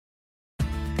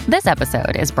This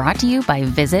episode is brought to you by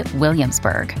Visit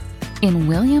Williamsburg. In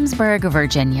Williamsburg,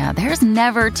 Virginia, there's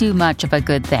never too much of a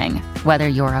good thing. Whether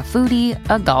you're a foodie,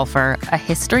 a golfer, a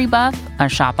history buff, a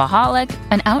shopaholic,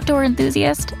 an outdoor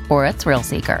enthusiast, or a thrill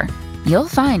seeker, you'll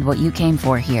find what you came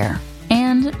for here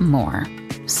and more.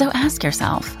 So ask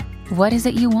yourself, what is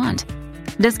it you want?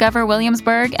 Discover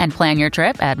Williamsburg and plan your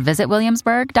trip at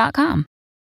visitwilliamsburg.com.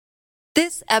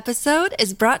 This episode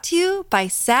is brought to you by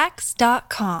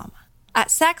Sax.com. At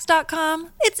Sax.com,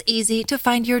 it's easy to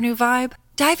find your new vibe.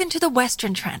 Dive into the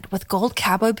Western trend with gold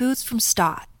cowboy boots from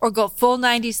Stott, or go full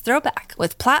 90s throwback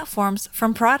with platforms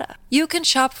from Prada. You can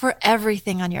shop for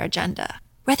everything on your agenda,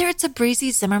 whether it's a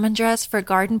breezy Zimmermann dress for a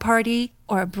garden party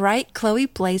or a bright Chloe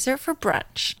blazer for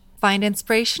brunch. Find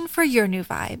inspiration for your new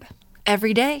vibe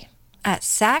every day at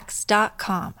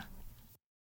Sax.com.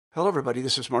 Hello, everybody.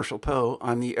 This is Marshall Poe.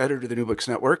 I'm the editor of the New Books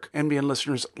Network. NBN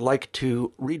listeners like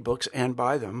to read books and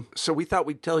buy them. So we thought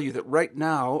we'd tell you that right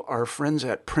now, our friends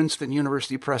at Princeton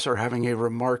University Press are having a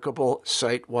remarkable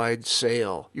site-wide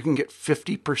sale. You can get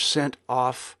 50%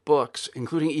 off books,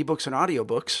 including ebooks and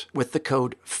audiobooks, with the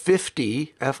code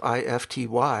 50,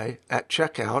 F-I-F-T-Y, at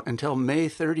checkout until May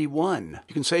 31.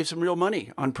 You can save some real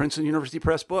money on Princeton University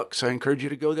Press books. I encourage you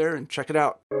to go there and check it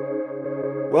out.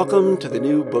 Welcome to the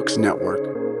New Books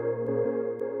Network.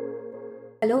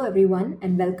 Hello everyone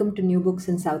and welcome to New Books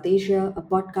in South Asia, a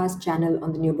podcast channel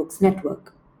on the New Books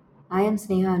Network. I am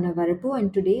Sneha Annavarapu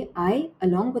and today I,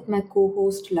 along with my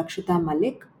co-host Lakshita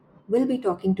Malik, will be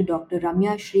talking to Dr.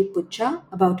 Ramya Shri Pucha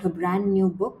about her brand new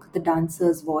book, The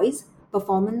Dancer's Voice,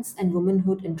 Performance and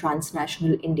Womanhood in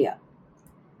Transnational India.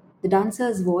 The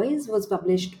Dancer's Voice was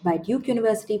published by Duke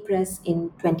University Press in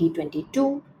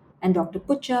 2022 and Dr.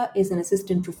 Pucha is an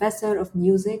assistant professor of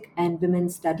music and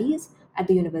women's studies at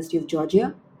the University of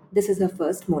Georgia. This is her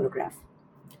first monograph.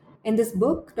 In this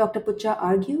book, Dr. Pucha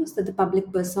argues that the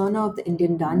public persona of the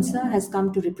Indian dancer has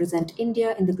come to represent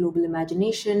India in the global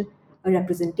imagination, a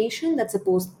representation that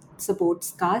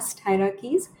supports caste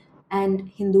hierarchies and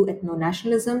Hindu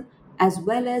ethno-nationalism, as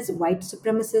well as white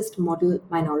supremacist model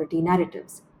minority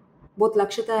narratives. Both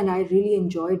Lakshita and I really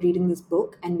enjoyed reading this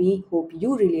book, and we hope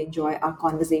you really enjoy our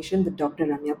conversation with Dr.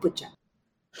 Ramya Pucha.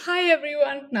 Hi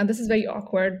everyone. Now this is very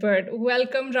awkward, but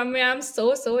welcome Ramya. I'm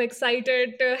so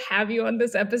excited to have you on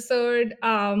this episode.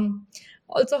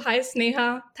 Also, hi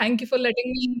Sneha. Thank you for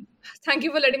letting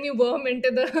me worm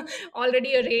into the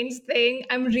already arranged thing.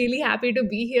 I'm really happy to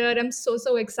be here. I'm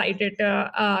so excited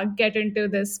to get into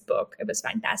this book. It was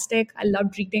fantastic. I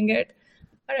loved reading it.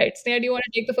 All right, Sneha, do you want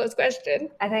to take the first question?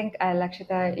 I think,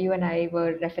 Lakshita, you and I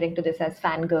were referring to this as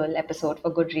fangirl episode for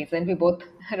good reason.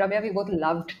 Ramya, we both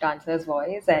loved Dancer's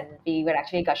Voice and we were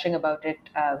actually gushing about it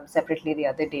separately the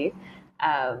other day.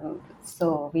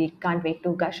 So we can't wait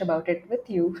to gush about it with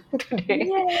you today.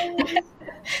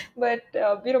 But,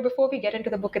 before we get into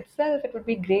the book itself, it would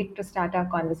be great to start our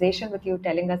conversation with you,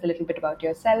 telling us a little bit about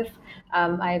yourself.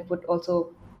 I would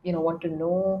also, want to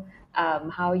know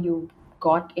how you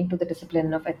got into the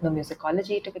discipline of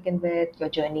ethnomusicology to begin with, your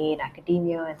journey in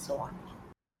academia, and so on.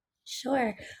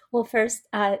 Sure. Well, first,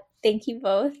 thank you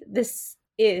both. This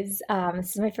is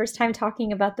my first time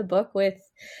talking about the book with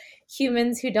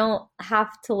humans who don't have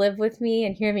to live with me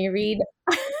and hear me read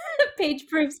page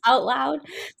proofs out loud.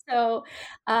 So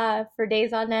for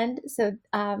days on end. So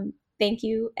thank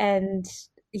you. And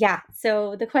yeah,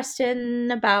 so the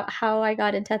question about how I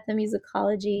got into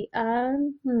ethnomusicology.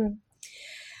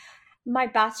 My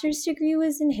bachelor's degree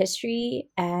was in history,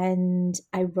 and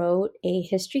I wrote a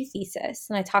history thesis.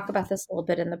 And I talk about this a little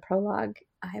bit in the prologue.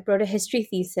 I wrote a history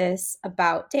thesis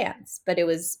about dance, but it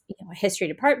was a history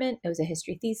department. It was a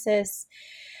history thesis.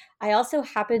 I also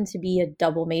happened to be a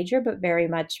double major, but very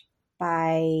much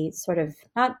by sort of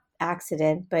not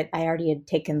accident, but I already had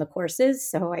taken the courses.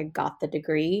 So I got the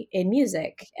degree in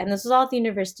music. And this was all at the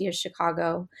University of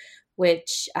Chicago,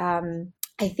 which I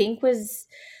think was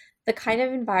the kind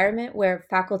of environment where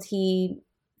faculty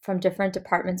from different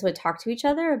departments would talk to each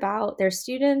other about their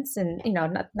students. And,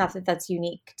 not that that's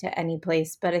unique to any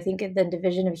place, but I think in the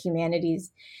Division of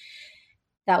Humanities,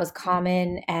 that was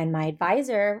common. And my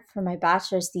advisor for my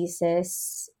bachelor's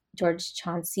thesis, George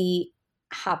Chauncey,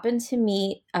 happened to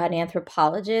meet an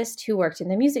anthropologist who worked in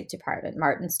the music department,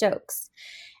 Martin Stokes.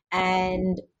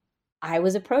 And I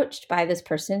was approached by this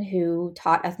person who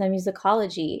taught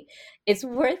ethnomusicology. It's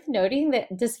worth noting that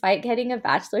despite getting a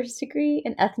bachelor's degree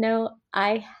in a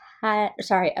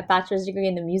bachelor's degree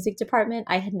in the music department,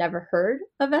 I had never heard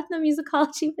of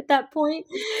ethnomusicology at that point.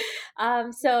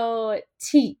 So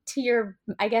to your,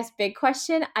 I guess, big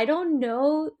question, I don't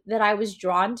know that I was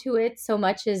drawn to it so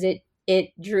much as it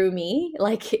drew me.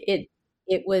 Like it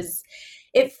was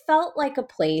it felt like a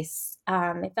place.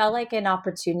 It felt like an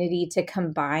opportunity to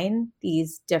combine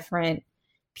these different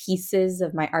pieces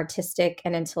of my artistic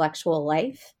and intellectual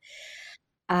life.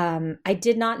 I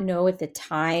did not know at the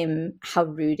time how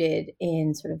rooted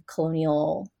in sort of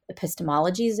colonial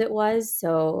epistemologies it was.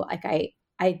 So like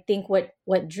I think what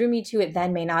drew me to it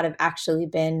then may not have actually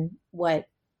been what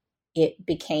it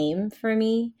became for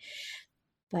me.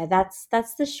 But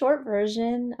that's the short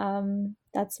version.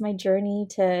 That's my journey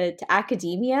to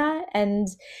academia. And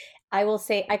I will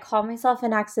say I call myself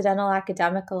an accidental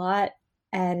academic a lot.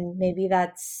 And maybe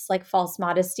that's like false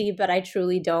modesty, but I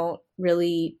truly don't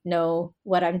really know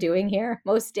what I'm doing here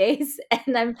most days.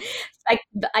 And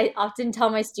I often tell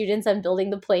my students I'm building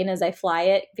the plane as I fly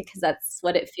it because that's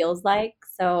what it feels like.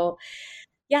 So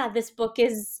yeah, this book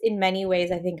is in many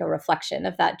ways, I think, a reflection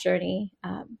of that journey.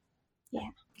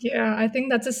 Yeah. Yeah, I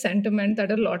think that's a sentiment that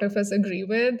a lot of us agree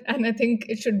with. And I think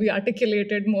it should be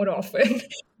articulated more often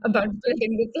about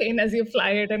building the plane as you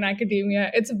fly it in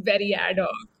academia. It's very ad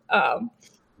hoc.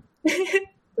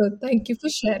 So thank you for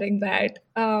sharing that.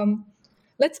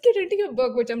 Let's get into your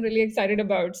book, which I'm really excited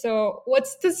about. So,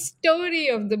 what's the story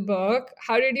of the book?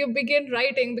 How did you begin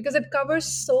writing? Because it covers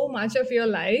so much of your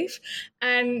life,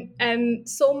 and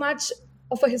so much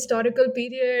of a historical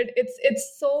period.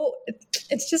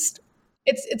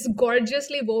 It's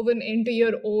gorgeously woven into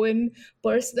your own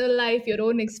personal life, your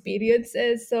own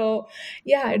experiences. So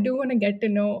yeah, I do want to get to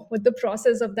know what the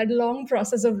process of that long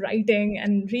process of writing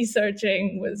and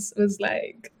researching was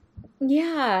like.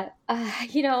 Yeah,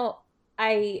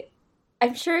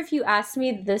 I'm sure if you asked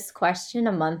me this question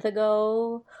a month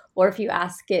ago, or if you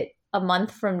ask it a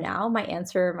month from now, my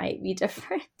answer might be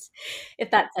different, if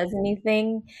that says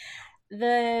anything.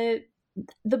 The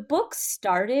book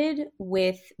started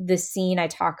with the scene I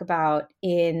talk about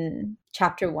in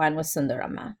chapter 1 with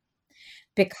Sundarama,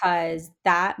 because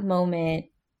that moment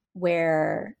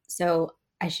where, so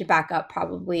I should back up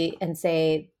probably and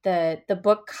say the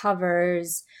book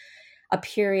covers a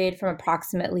period from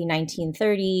approximately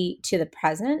 1930 to the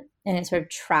present, and it sort of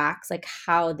tracks like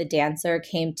how the dancer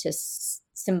came to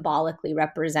symbolically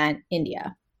represent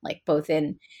India, like both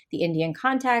in the Indian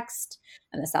context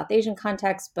and the South Asian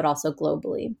context, but also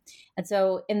globally. And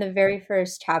so in the very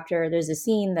first chapter, there's a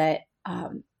scene that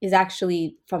is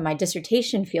actually from my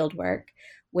dissertation fieldwork,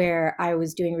 where I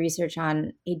was doing research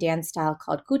on a dance style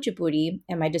called Kuchipudi,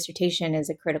 and my dissertation is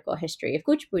a critical history of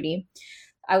Kuchipudi.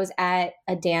 I was at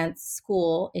a dance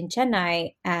school in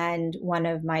Chennai, and one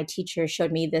of my teachers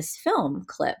showed me this film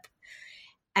clip.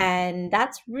 And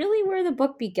that's really where the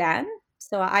book began.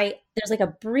 So there's like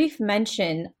a brief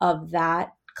mention of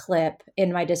that clip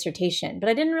in my dissertation, but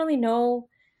I didn't really know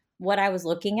what I was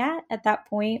looking at that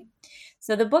point.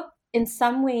 So the book in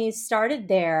some ways started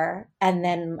there and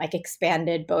then like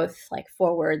expanded both like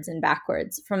forwards and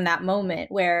backwards from that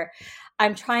moment, where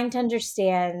I'm trying to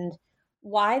understand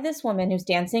why this woman who's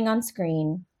dancing on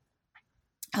screen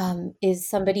is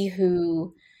somebody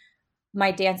who my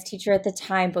dance teacher at the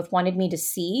time both wanted me to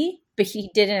see, but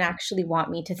he didn't actually want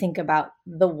me to think about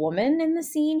the woman in the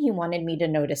scene. He wanted me to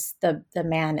notice the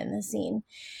man in the scene.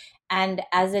 And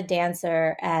as a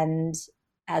dancer and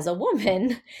as a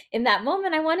woman in that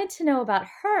moment, I wanted to know about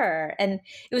her. And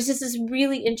it was just this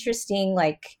really interesting,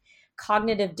 like,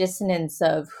 cognitive dissonance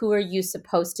of who are you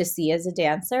supposed to see as a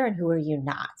dancer and who are you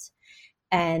not?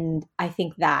 And I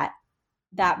think that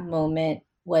moment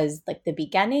was like the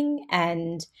beginning,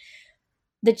 and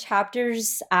the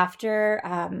chapters after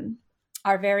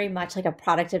are very much like a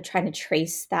product of trying to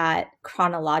trace that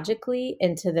chronologically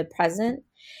into the present.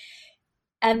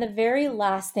 And the very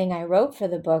last thing I wrote for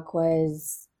the book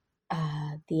was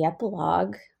the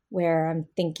epilogue, where I'm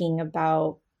thinking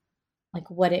about like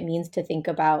what it means to think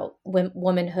about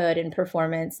womanhood and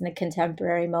performance in the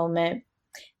contemporary moment.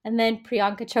 And then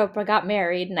Priyanka Chopra got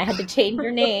married and I had to change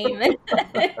her name.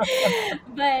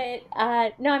 But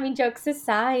no, I mean, jokes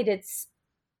aside,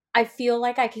 I feel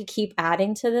like I could keep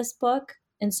adding to this book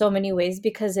in so many ways,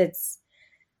 because it's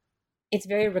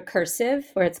very recursive,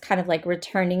 where it's kind of like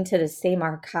returning to the same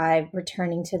archive,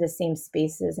 returning to the same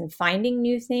spaces and finding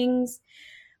new things,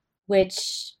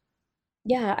 which,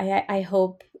 yeah, I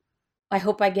hope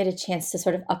I get a chance to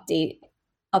sort of update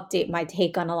my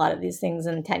take on a lot of these things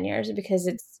in 10 years, because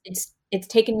it's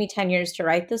taken me 10 years to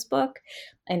write this book.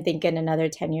 I think in another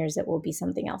 10 years, it will be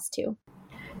something else too.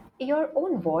 Your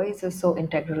own voice is so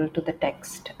integral to the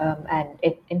text, and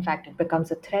it becomes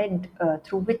a thread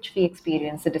through which we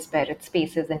experience the disparate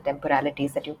spaces and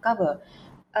temporalities that you cover.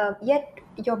 Yet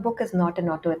your book is not an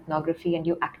autoethnography, and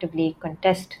you actively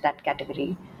contest that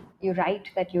category. you write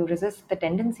that you resist the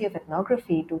tendency of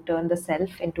ethnography to turn the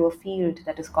self into a field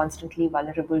that is constantly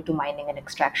vulnerable to mining and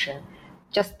extraction.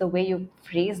 Just the way you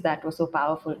phrase that was so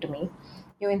powerful to me.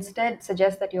 You instead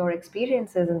suggest that your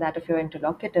experiences and that of your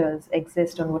interlocutors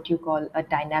exist on what you call a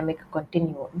dynamic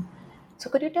continuum. So,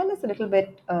 could you tell us a little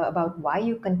bit about why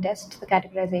you contest the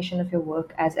categorization of your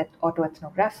work as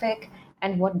autoethnographic,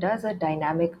 and what does a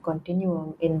dynamic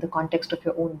continuum in the context of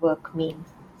your own work mean?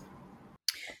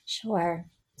 Sure.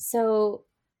 So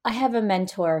I have a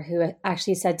mentor who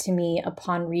actually said to me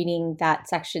upon reading that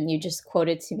section you just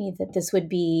quoted to me that this would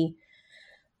be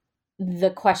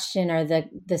the question or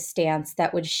the stance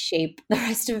that would shape the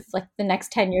rest of like the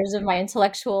next 10 years of my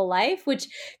intellectual life, which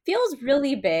feels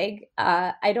really big.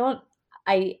 I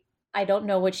don't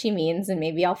know what she means, and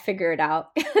maybe I'll figure it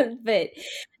out. But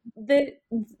the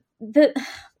the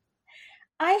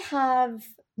I have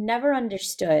never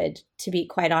understood, to be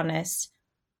quite honest,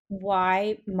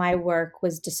 why my work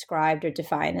was described or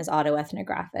defined as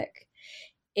autoethnographic.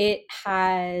 It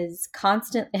has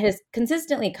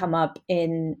consistently come up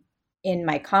in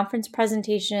my conference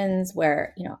presentations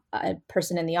where, a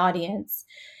person in the audience,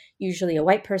 usually a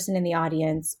white person in the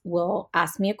audience, will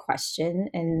ask me a question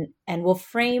and will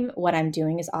frame what I'm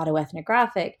doing as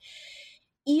autoethnographic,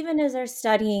 even as they're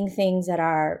studying things that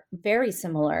are very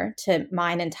similar to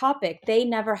mine and topic. They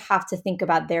never have to think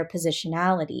about their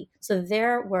positionality. So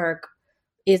their work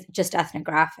is just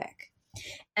ethnographic.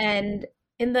 And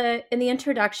in the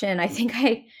introduction, I think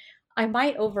I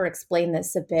might over explain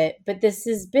this a bit, but this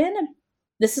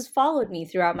has followed me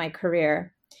throughout my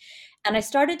career. And I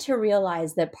started to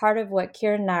realize that part of what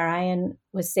Kiran Narayan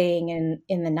was saying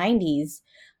in the 90s,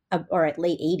 or at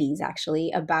late 80s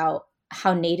actually, about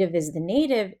how native is the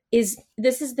native,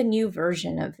 this is the new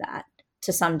version of that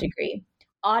to some degree.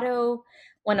 Auto,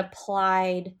 when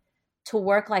applied to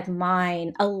work like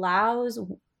mine, allows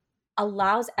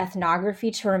ethnography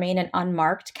to remain an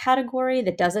unmarked category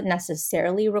that doesn't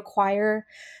necessarily require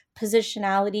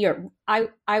positionality, or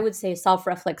I would say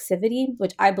self-reflexivity,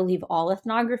 which I believe all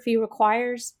ethnography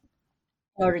requires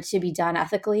in order to be done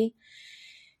ethically.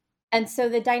 And so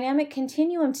the dynamic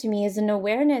continuum to me is an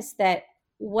awareness that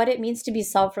what it means to be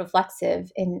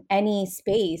self-reflexive in any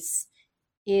space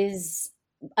is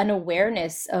an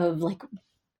awareness of like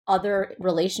other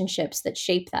relationships that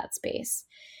shape that space.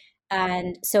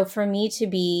 And so for me to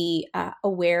be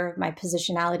aware of my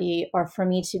positionality, or for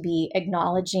me to be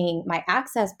acknowledging my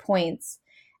access points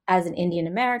as an Indian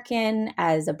American,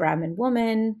 as a Brahmin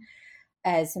woman,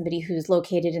 as somebody who's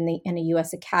located in a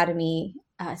U.S. Academy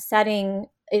setting,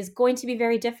 is going to be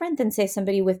very different than, say,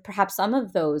 somebody with perhaps some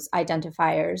of those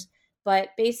identifiers, but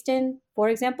based in, for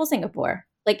example, Singapore.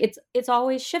 Like it's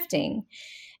always shifting.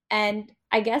 And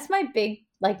I guess my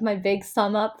big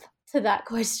sum up to that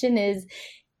question is,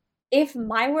 if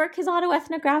my work is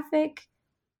autoethnographic,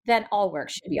 then all work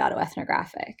should be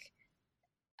autoethnographic,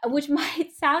 which might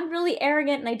sound really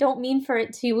arrogant, and I don't mean for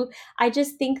it to. I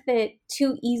just think that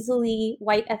too easily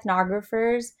white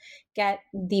ethnographers get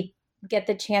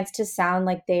the chance to sound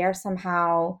like they are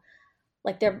somehow,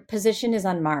 like their position is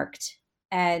unmarked.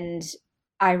 And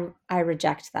I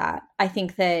reject that. I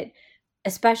think that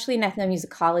especially in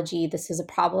ethnomusicology, this is a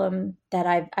problem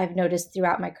that I've noticed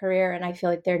throughout my career, and I feel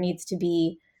like there needs to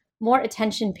be more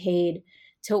attention paid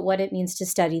to what it means to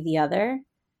study the other,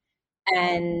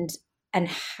 and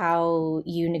how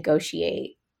you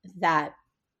negotiate that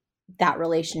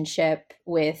relationship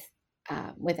with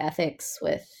ethics,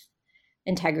 with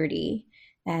integrity.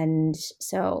 And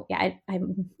so, yeah,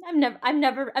 I'm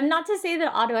not to say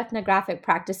that autoethnographic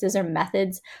practices or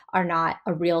methods are not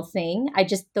a real thing.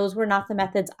 Those were not the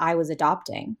methods I was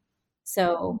adopting.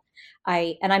 So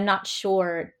I'm not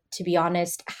sure, to be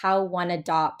honest, how one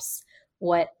adopts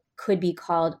what could be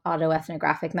called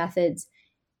autoethnographic methods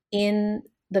in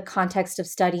the context of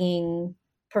studying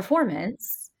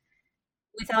performance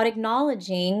without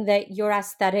acknowledging that your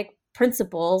aesthetic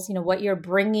principles, what you're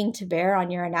bringing to bear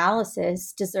on your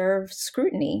analysis, deserve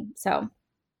scrutiny. So.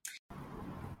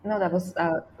 No, that was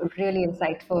really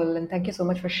insightful. And thank you so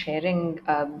much for sharing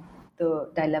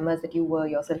the dilemmas that you were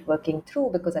yourself working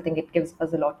through, because I think it gives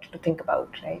us a lot to think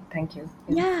about, right? Thank you.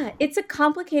 Yeah, it's a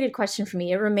complicated question for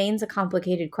me. It remains a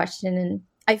complicated question. And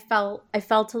I felt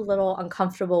a little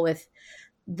uncomfortable with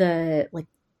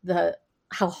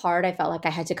how hard I felt like I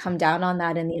had to come down on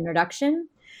that in the introduction.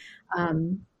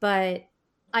 But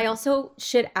I also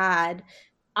should add,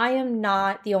 I am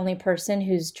not the only person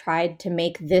who's tried to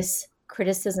make this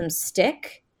criticism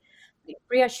stick.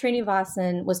 Priya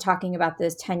Srinivasan was talking about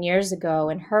this 10 years ago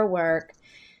in her work.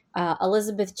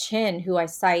 Elizabeth Chin, who I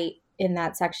cite in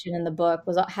that section in the book,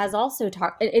 has also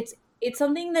talked. It's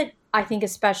something that I think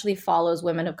especially follows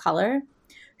women of color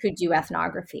who do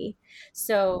ethnography.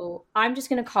 So I'm just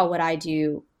going to call what I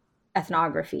do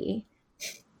ethnography.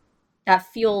 That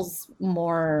feels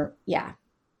more, yeah.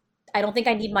 I don't think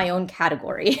I need my own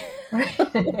category.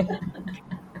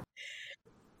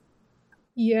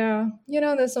 Yeah,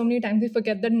 there's so many times we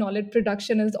forget that knowledge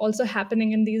production is also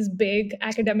happening in these big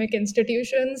academic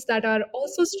institutions that are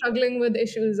also struggling with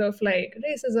issues of like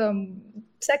racism,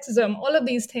 sexism. All of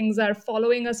these things are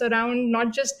following us around. We're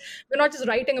not just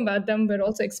writing about them, we're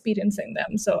also experiencing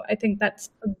them. So I think that's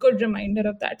a good reminder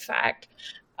of that fact.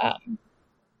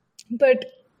 But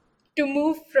to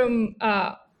move from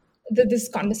this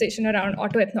conversation around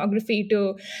autoethnography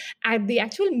to at the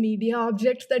actual media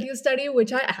objects that you study,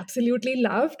 which I absolutely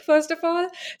loved, first of all.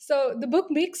 So the book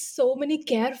makes so many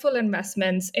careful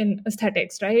investments in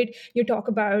aesthetics, right? You talk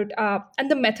about, and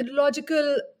the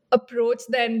methodological approach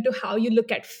then to how you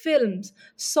look at films,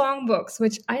 songbooks,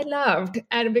 which I loved,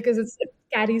 and because it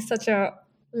carries such a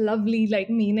lovely like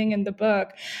meaning in the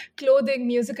book, clothing,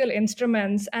 musical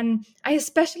instruments. And I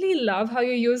especially love how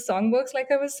you use songbooks,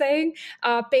 like I was saying,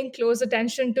 paying close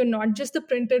attention to not just the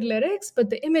printed lyrics but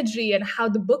the imagery and how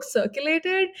the book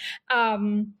circulated.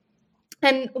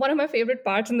 And one of my favorite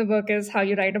parts in the book is how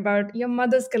you write about your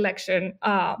mother's collection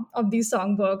of these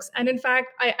songbooks. And in fact,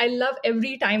 I love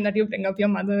every time that you bring up your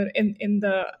mother in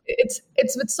the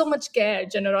it's with so much care,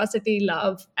 generosity,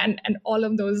 love, and all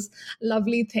of those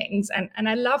lovely things. And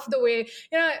I love the way,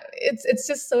 it's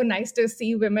just so nice to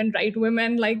see women write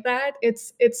women like that.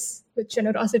 It's with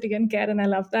generosity and care, and I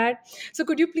love that. So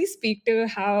could you please speak to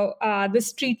how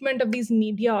this treatment of these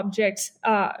media objects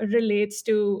relates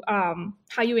to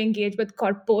how you engage with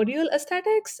corporeal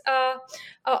aesthetics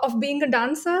of being a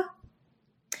dancer?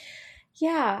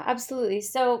 Yeah, absolutely.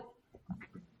 So,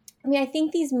 I mean, I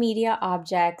think these media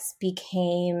objects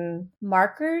became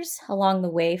markers along the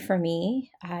way for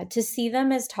me. To see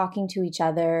them as talking to each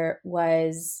other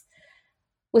was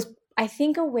I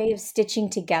think a way of stitching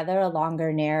together a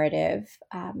longer narrative,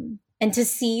 and to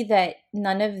see that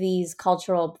none of these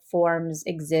cultural forms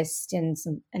exist in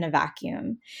a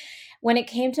vacuum. When it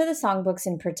came to the songbooks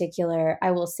in particular,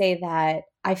 I will say that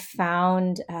I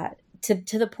found,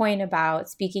 to the point about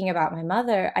speaking about my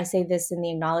mother, I say this in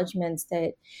the acknowledgments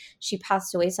that she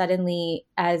passed away suddenly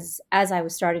as I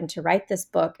was starting to write this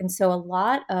book. And so a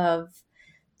lot of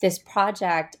this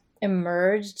project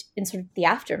emerged in sort of the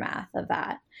aftermath of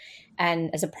that,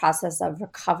 and as a process of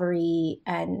recovery.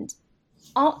 And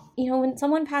all, when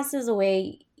someone passes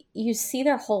away, you see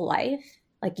their whole life,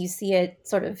 like you see it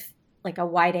sort of like a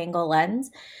wide angle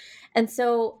lens. And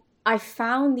so I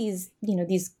found these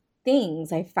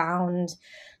things. I found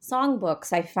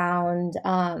songbooks. I found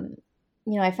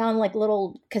I found like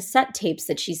little cassette tapes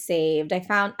that she saved. I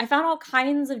found all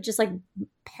kinds of just like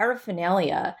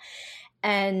paraphernalia,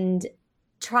 and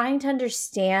trying to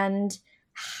understand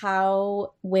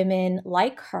how women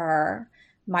like her,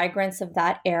 migrants of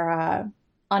that era,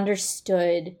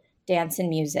 understood dance and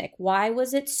music. Why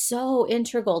was it so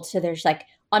integral to their like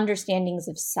understandings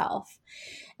of self?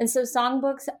 And so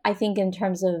songbooks, I think, in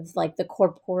terms of like the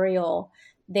corporeal,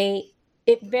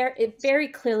 it very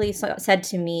clearly said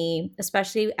to me,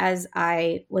 especially as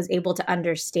I was able to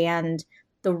understand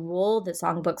the role that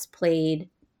songbooks played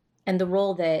and the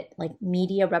role that like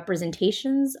media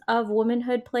representations of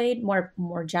womanhood played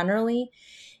more generally,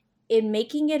 in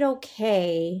making it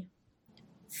okay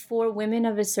for women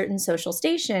of a certain social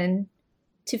station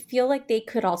to feel like they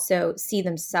could also see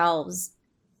themselves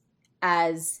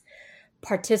as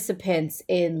participants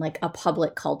in like a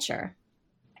public culture.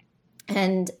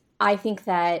 And I think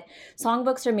that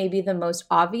songbooks are maybe the most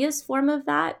obvious form of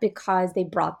that, because they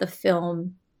brought the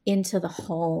film into the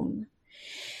home.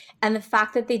 And the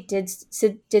fact that they did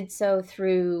so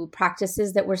through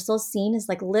practices that were still seen as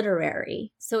like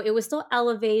literary. So it was still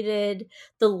elevated.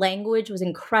 The language was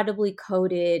incredibly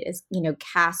coded as,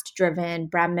 caste driven,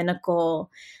 Brahminical.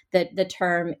 The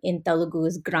term in Telugu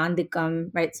is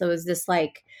Grandikam, right? So it was this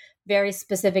like very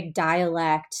specific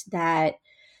dialect that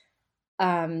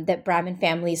that Brahmin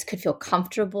families could feel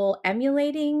comfortable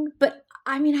emulating. But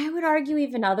I mean, I would argue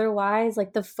even otherwise,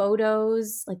 like the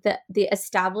photos, like the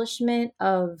establishment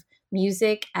of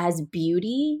music as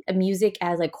beauty, a music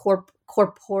as like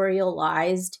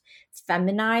corporealized,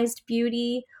 feminized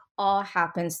beauty, all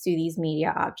happens through these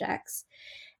media objects.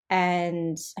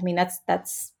 And I mean, this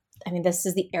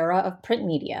is the era of print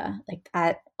media. Like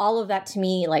all of that to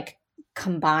me, like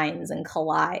combines and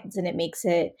collides, and it makes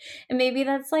it, and maybe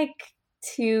that's like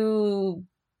too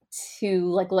too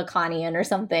like Lacanian or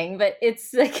something, but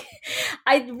it's like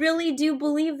I really do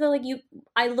believe that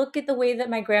I look at the way that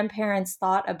my grandparents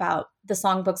thought about the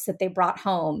songbooks that they brought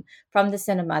home from the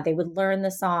cinema. They would learn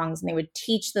the songs and they would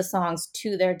teach the songs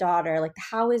to their daughter. Like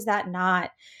how is that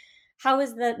not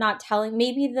telling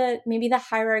maybe the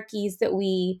hierarchies that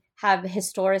we have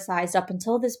historicized up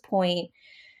until this point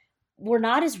were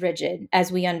not as rigid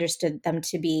as we understood them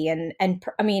to be. And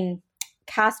I mean,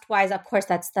 caste wise, of course,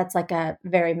 that's like a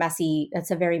very messy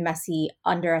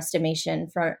underestimation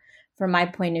from my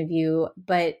point of view.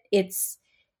 But it's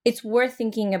worth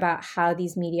thinking about how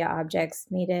these media objects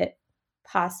made it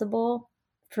possible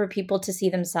for people to see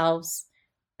themselves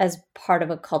as part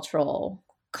of a cultural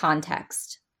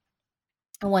context,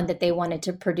 and one that they wanted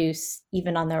to produce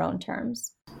even on their own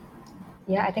terms.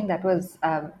 Yeah, I think that was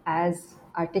as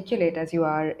articulate as you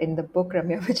are in the book,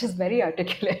 Ramya, which is very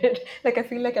articulate. Like I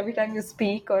feel like every time you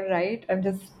speak or write, I'm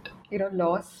just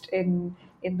lost in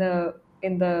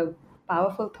the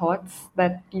powerful thoughts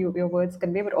that your words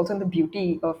convey, but also in the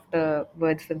beauty of the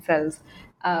words themselves.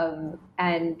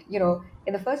 And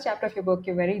in the first chapter of your book,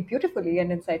 you very beautifully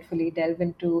and insightfully delve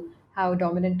into how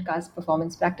dominant caste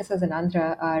performance practices in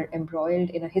Andhra are embroiled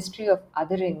in a history of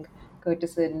othering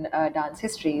courtesan dance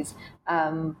histories,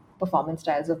 performance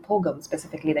styles of Bhogam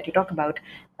specifically that you talk about.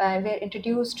 We're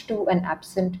introduced to an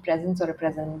absent presence or a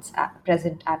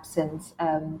present absence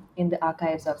in the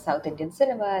archives of South Indian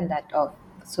cinema and that of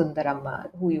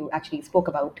Sundaramma, who you actually spoke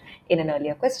about in an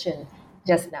earlier question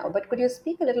just now. But could you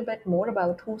speak a little bit more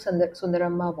about who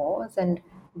Sundaramma was and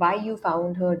why you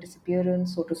found her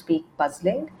disappearance, so to speak,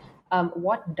 puzzling?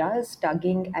 What does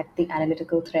tugging at the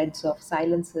analytical threads of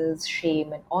silences,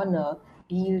 shame, and honor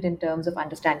yield in terms of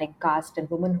understanding caste and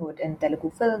womanhood in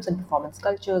Telugu films and performance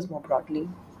cultures more broadly?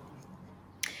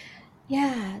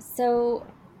 Yeah, so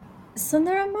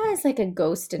Sundaramma is like a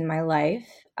ghost in my life.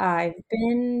 I've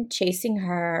been chasing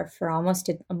her for almost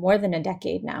more than a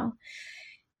decade now.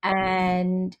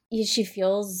 And she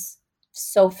feels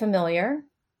so familiar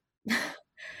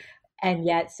and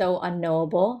yet so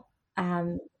unknowable.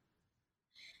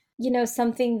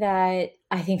 Something that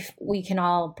I think we can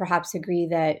all perhaps agree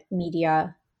that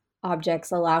media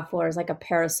objects allow for is like a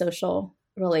parasocial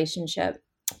relationship.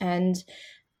 And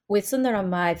with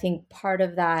Sundaramma, I think part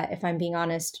of that, if I'm being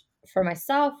honest for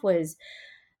myself, was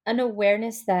an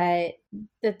awareness that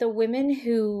the women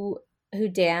who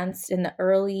danced in the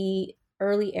early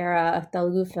era of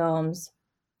Telugu films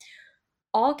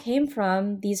all came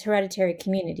from these hereditary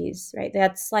communities, right?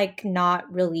 That's like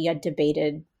not really a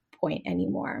debated point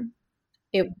anymore.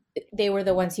 They were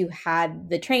the ones who had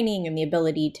the training and the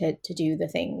ability to do the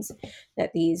things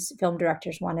that these film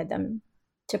directors wanted them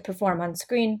to perform on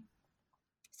screen.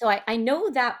 So I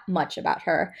know that much about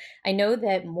her. I know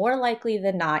that more likely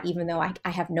than not, even though I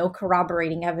have no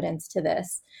corroborating evidence to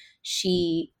this,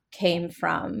 she came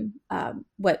from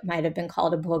what might have been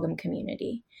called a Bhogam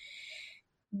community.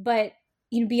 But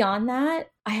beyond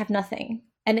that, I have nothing.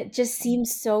 And it just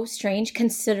seems so strange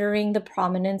considering the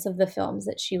prominence of the films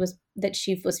that she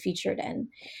was featured in.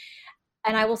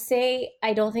 And I will say,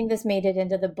 I don't think this made it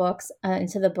into the book.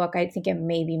 I think it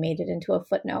maybe made it into a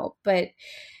footnote. But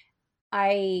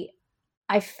I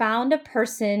found a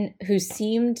person who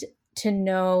seemed to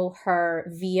know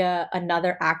her via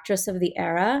another actress of the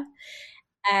era,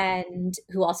 and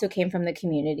who also came from the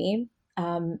community.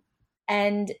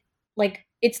 And like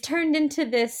it's turned into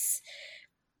this.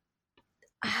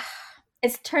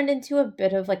 It's turned into a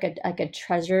bit of like a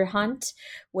treasure hunt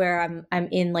where I'm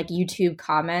in like YouTube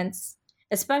comments,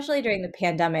 especially during the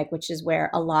pandemic, which is where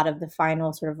a lot of the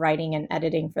final sort of writing and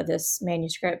editing for this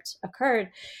manuscript occurred.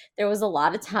 There was a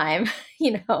lot of time,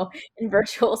 in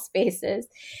virtual spaces.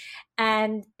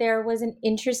 And there was an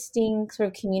interesting sort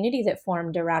of community that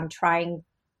formed around trying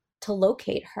to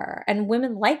locate her and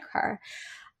women like her.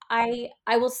 I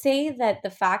will say that the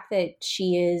fact that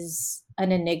she is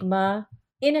an enigma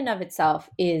in and of itself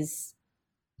is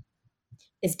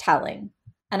telling.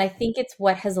 And I think it's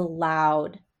what has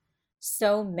allowed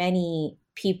so many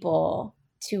people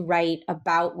to write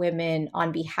about women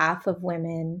on behalf of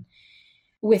women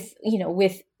with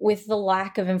the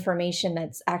lack of information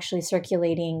that's actually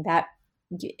circulating, that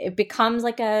it becomes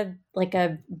like a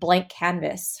blank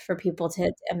canvas for people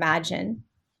to imagine.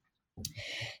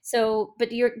 So, but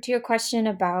to your question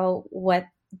about what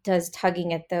does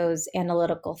tugging at those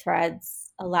analytical threads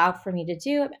allow for me to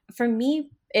do, for me,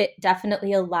 it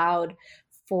definitely allowed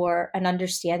for an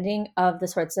understanding of the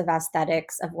sorts of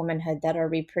aesthetics of womanhood that are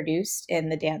reproduced in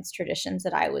the dance traditions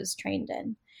that I was trained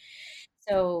in.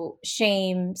 So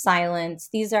shame, silence,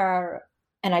 these are,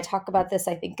 and I talk about this,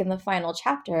 I think, in the final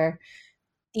chapter,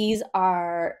 these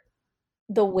are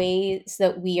the ways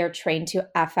that we are trained to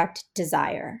affect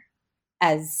desire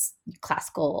as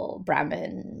classical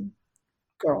Brahmin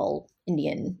girl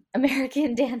Indian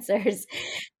American dancers.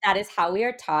 That is how we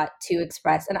are taught to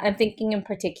express. And I'm thinking in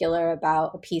particular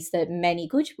about a piece that many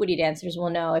Kuchipudi dancers will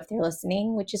know if they're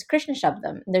listening, which is Krishna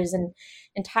Shabdam. There's an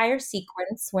entire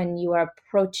sequence when you are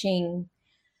approaching,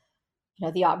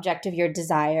 the object of your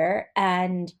desire,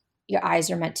 and your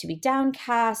eyes are meant to be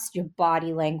downcast, your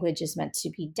body language is meant to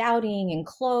be doubting and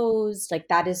closed. Like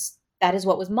that is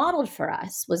what was modeled for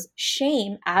us, was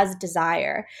shame as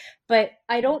desire. But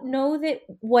I don't know that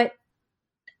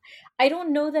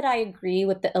I agree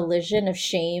with the illusion of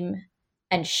shame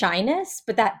and shyness,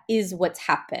 but that is what's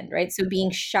happened, right? So being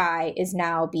shy is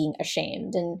now being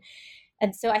ashamed.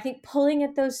 And so I think pulling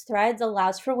at those threads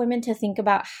allows for women to think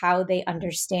about how they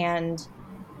understand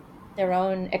their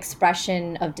own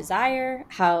expression of desire,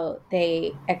 how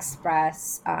they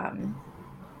express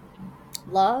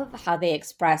love, how they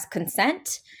express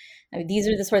consent. I mean, these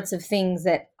are the sorts of things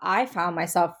that I found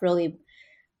myself really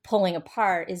pulling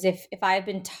apart, is if I've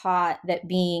been taught that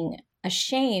being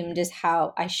ashamed is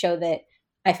how I show that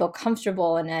I feel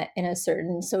comfortable in a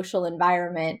certain social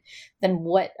environment, then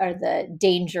what are the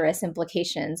dangerous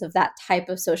implications of that type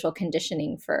of social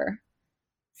conditioning for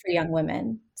young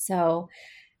women? So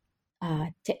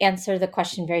to answer the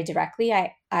question very directly,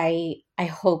 I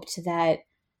hoped that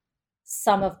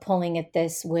some of pulling at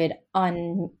this would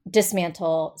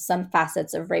dismantle some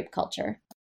facets of rape culture.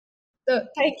 So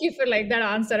thank you for that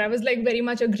answer. I was very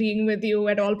much agreeing with you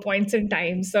at all points in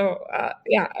time. So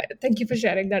thank you for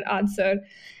sharing that answer.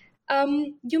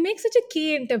 You make such a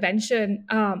key intervention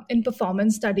in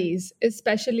performance studies,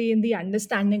 especially in the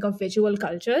understanding of visual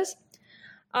cultures.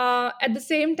 At the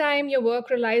same time, your work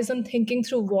relies on thinking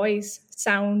through voice,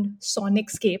 sound, sonic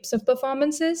scapes of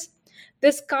performances.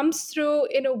 This comes through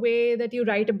in a way that you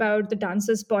write about the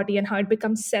dancer's body and how it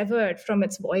becomes severed from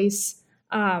its voice,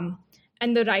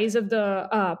 and the rise of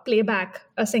the playback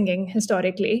singing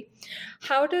historically.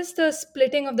 How does the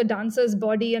splitting of the dancer's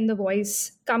body and the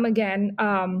voice come to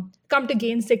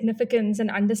gain significance in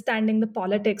understanding the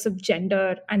politics of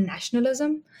gender and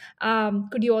nationalism?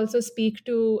 Could you also speak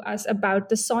to us about how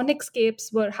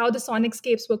the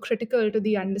sonicscapes were critical to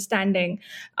the understanding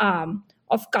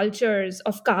of cultures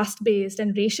of caste-based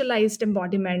and racialized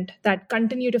embodiment that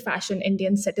continue to fashion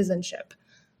Indian citizenship?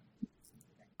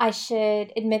 I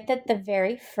should admit that the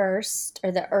very first,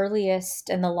 or the earliest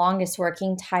and the longest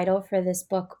working title for this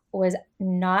book was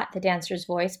not The Dancer's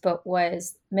Voice, but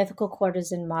was Mythical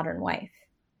Courtesan Modern Wife.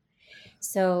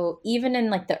 So even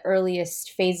in the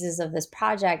earliest phases of this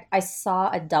project, I saw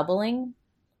a doubling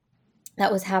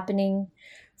that was happening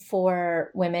for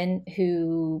women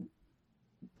who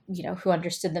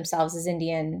understood themselves as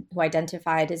Indian, who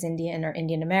identified as Indian or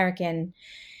Indian American,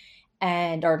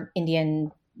 or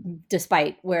Indian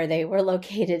despite where they were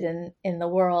located in the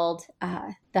world.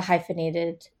 The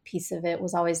hyphenated piece of it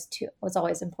was always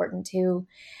important too.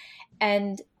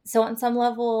 And so on some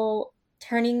level,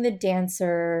 turning the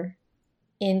dancer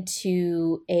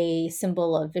into a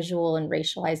symbol of visual and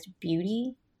racialized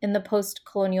beauty in the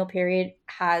post-colonial period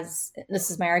has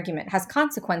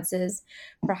consequences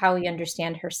for how we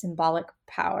understand her symbolic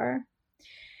power.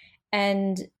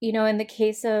 And, in the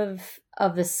case of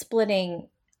the splitting,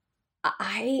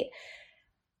 I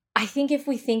think if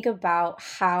we think about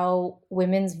how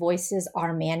women's voices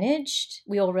are managed,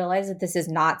 we will realize that this is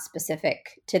not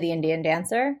specific to the Indian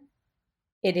dancer.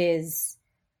 It is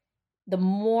the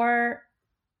more,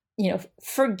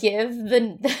 forgive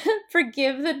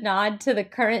the nod to the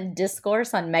current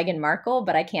discourse on Meghan Markle,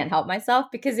 but I can't help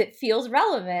myself because it feels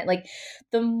relevant.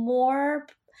 The more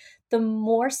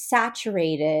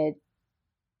saturated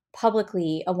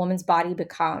publicly a woman's body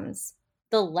becomes,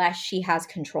 the less she has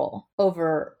control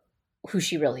over who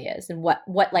she really is and what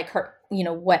her,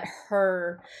 what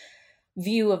her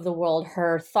view of the world,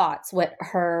 her thoughts, what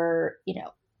her,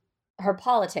 her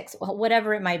politics,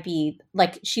 whatever it might be.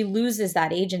 She loses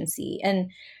that agency.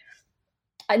 And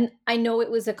I know it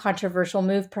was a controversial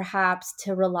move perhaps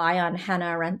to rely on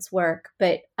Hannah Arendt's work,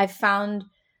 but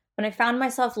when I found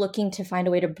myself looking to find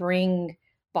a way to bring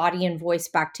body and voice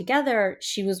back together,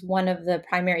 she was one of the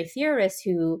primary theorists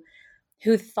who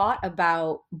thought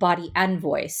about body and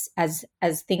voice as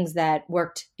things that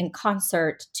worked in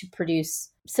concert to produce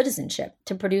citizenship,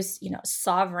 to produce,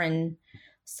 sovereign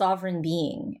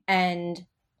being. And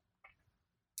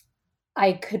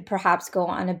I could perhaps go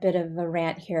on a bit of a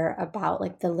rant here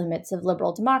about the limits of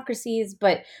liberal democracies,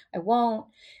 but I won't.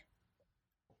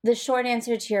 The short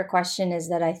answer to your question is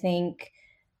that I think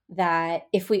that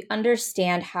if we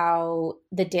understand how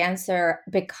the dancer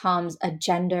becomes a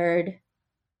gendered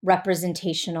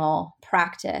representational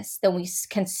practice, then we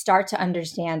can start to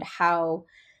understand how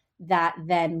that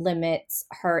then limits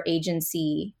her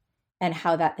agency and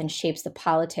how that then shapes the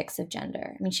politics of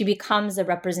gender. I mean, she becomes a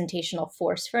representational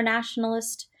force for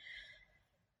nationalist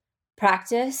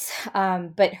practice,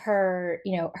 but her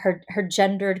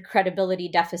gendered credibility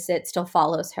deficit still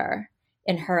follows her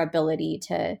in her ability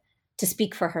to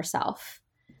speak for herself.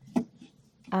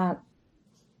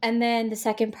 And then the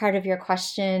second part of your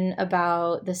question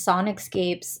about the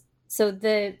sonicscapes. So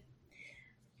the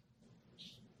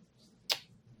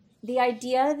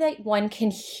idea that one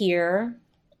can hear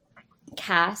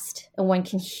caste and one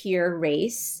can hear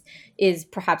race is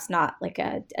perhaps not like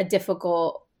a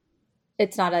difficult,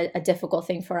 it's not a difficult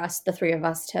thing for us, the three of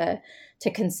us, to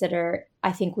consider.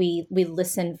 I think we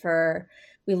listen for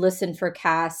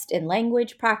caste in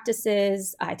language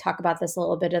practices. I talk about this a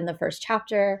little bit in the first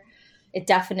chapter. It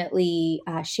definitely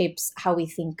shapes how we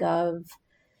think of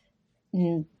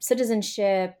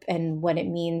citizenship and what it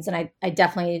means. And I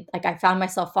definitely, I found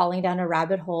myself falling down a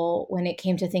rabbit hole when it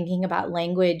came to thinking about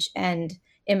language and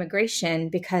immigration,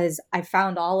 because I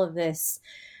found all of these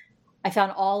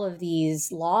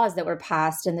laws that were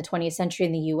passed in the 20th century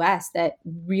in the US that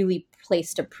really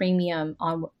placed a premium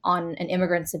on an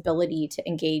immigrant's ability to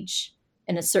engage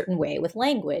in a certain way with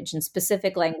language, and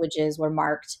specific languages were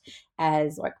marked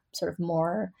as like sort of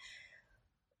more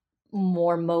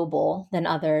mobile than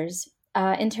others.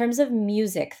 In terms of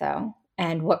music, though,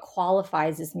 and what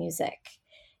qualifies as music,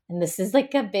 and this is a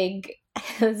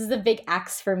big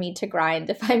axe for me to grind,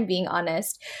 if I'm being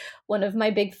honest. One of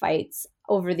my big fights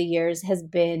over the years has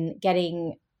been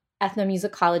getting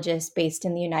ethnomusicologists based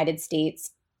in the United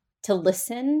States to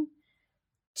listen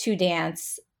to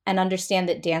dance and understand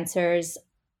that dancers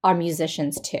are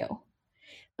musicians too.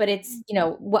 But it's,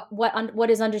 what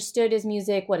is understood as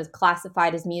music, what is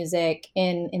classified as music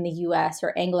in the US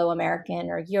or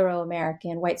Anglo-American or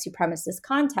Euro-American white supremacist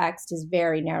context is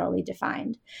very narrowly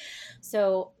defined.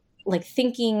 So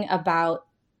thinking about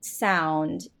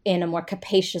sound in a more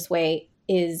capacious way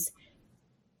is,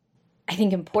 I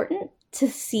think, important to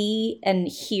see and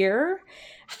hear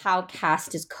how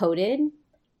caste is coded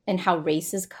and how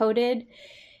race is coded.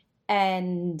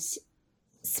 And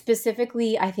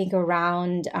specifically, I think,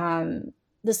 around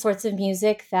the sorts of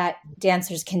music that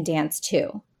dancers can dance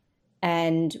to,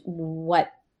 and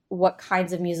what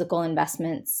kinds of musical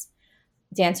investments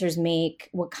dancers make,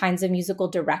 what kinds of musical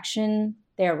direction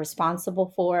they're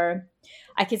responsible for.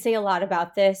 I could say a lot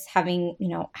about this, having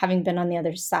been on the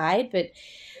other side, but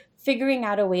figuring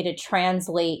out a way to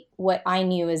translate what I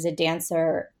knew as a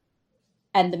dancer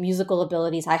and the musical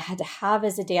abilities I had to have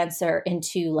as a dancer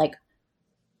into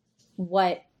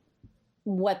what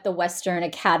the Western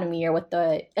Academy or what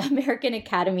the American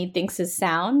Academy thinks is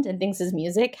sound and thinks is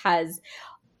music has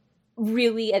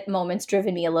really at moments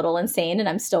driven me a little insane, and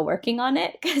I'm still working on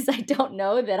it because I don't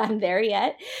know that I'm there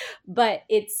yet. But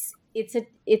it's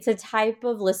a type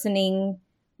of listening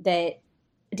that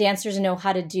dancers know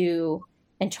how to do,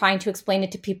 and trying to explain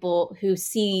it to people who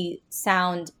see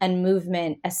sound and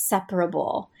movement as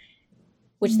separable,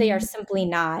 which they are simply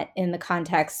not in the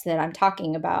context that I'm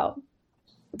talking about.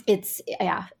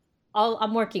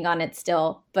 I'm working on it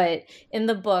still, but in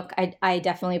the book, I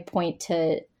definitely point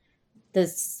to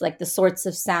this, the sorts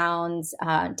of sounds,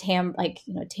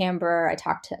 timbre. I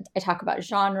talk about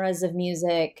genres of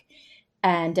music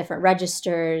and different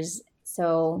registers.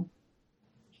 So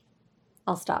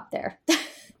I'll stop there.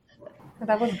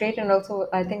 That was great. And also,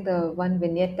 I think the one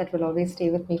vignette that will always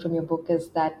stay with me from your book is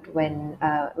that when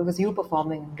it was you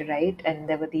performing, right? And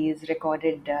there were these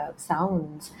recorded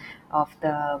sounds of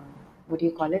the, what do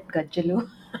you call it? Gadjalu.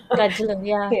 Gadjalu,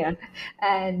 yeah. Yeah.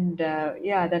 And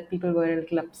that people were a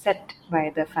little upset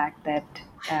by the fact that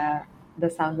the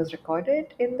sound was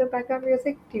recorded in the background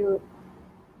music.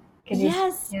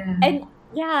 Yes. Yeah. And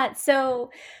yeah,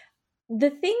 so the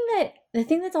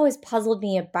thing that's always puzzled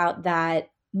me about that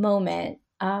moment,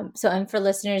 and for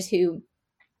listeners who,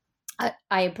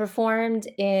 I performed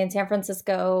in San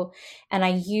Francisco, and I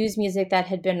used music that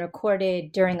had been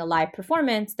recorded during a live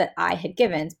performance that I had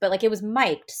given, but it was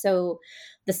mic'd, so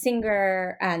the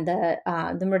singer and the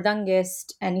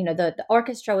mridangist and the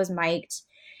orchestra was mic'd.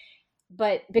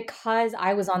 But because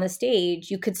I was on the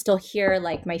stage, you could still hear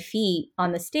my feet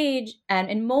on the stage, and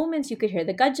in moments you could hear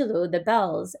the gadjalu, the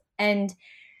bells. And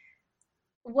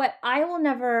what I will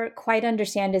never quite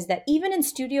understand is that even in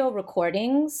studio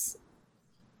recordings,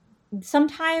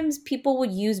 sometimes people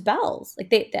would use bells.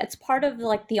 That's part of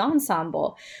the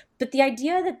ensemble. But the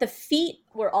idea that the feet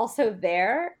were also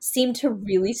there seemed to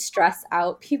really stress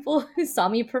out people who saw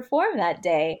me perform that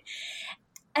day.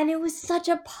 And it was such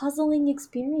a puzzling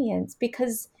experience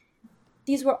because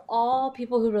these were all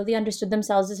people who really understood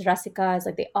themselves as rasikas.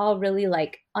 Like they all really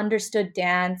like understood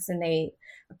dance and they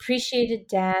appreciated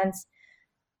dance,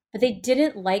 but they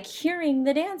didn't like hearing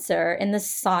the dancer in the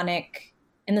sonic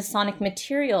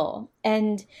material.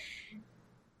 And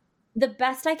the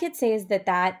best I could say is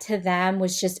that to them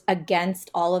was just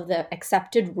against all of the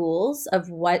accepted rules of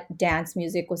what dance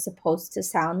music was supposed to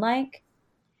sound like.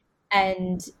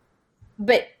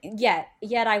 But yet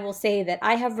I will say that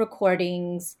I have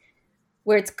recordings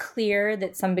where it's clear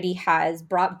that somebody has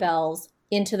brought bells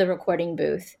into the recording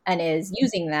booth and is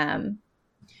using them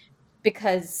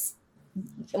because,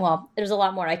 well, there's a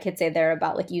lot more I could say there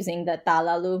about like using the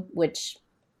talalu, which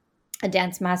a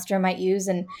dance master might use,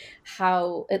 and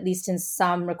how, at least in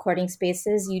some recording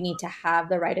spaces, you need to have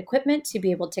the right equipment to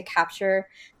be able to capture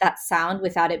that sound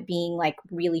without it being like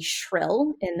really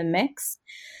shrill in the mix.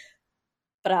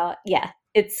 But yeah,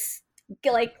 it's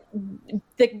like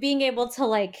being able to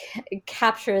like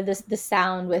capture the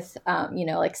sound with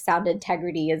like sound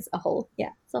integrity is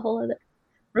it's a whole other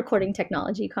recording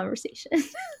technology conversation.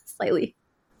 Slightly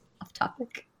off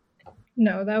topic.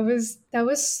 No, that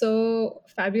was so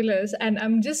fabulous. And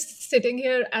I'm just sitting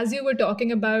here as you were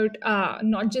talking about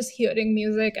not just hearing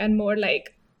music and more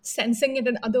like sensing it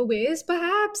in other ways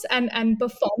perhaps and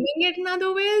performing it in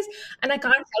other ways, and I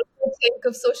can't help but think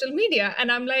of social media,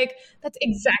 and I'm like, that's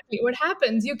exactly what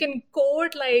happens. You can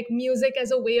code like music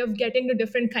as a way of getting to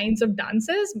different kinds of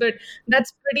dances, but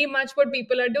that's pretty much what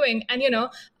people are doing. And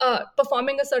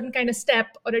performing a certain kind of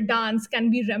step or a dance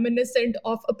can be reminiscent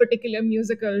of a particular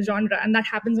musical genre, and that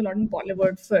happens a lot in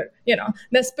Bollywood for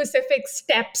the specific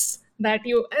steps that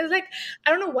I was like, I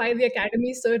don't know why the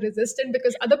Academy is so resistant,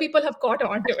 because other people have caught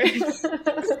on to it.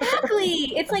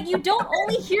 Exactly. It's like you don't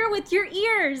only hear with your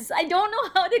ears. I don't know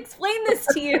how to explain this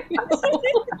to you. You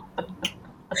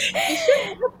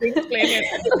should explain it.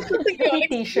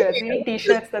 We need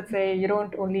t-shirts that say you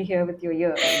don't only hear with your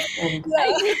ears. And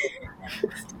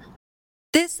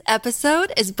This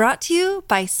episode is brought to you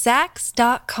by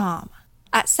Sax.com.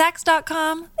 At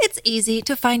Sax.com, it's easy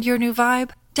to find your new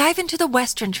vibe. Dive into the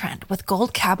Western trend with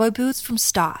gold cowboy boots from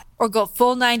Stott, or go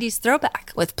full 90s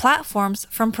throwback with platforms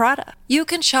from Prada. You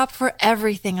can shop for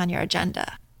everything on your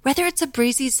agenda, whether it's a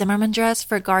breezy Zimmermann dress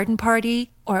for a garden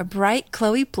party or a bright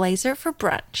Chloe blazer for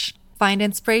brunch. Find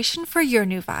inspiration for your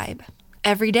new vibe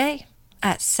every day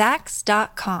at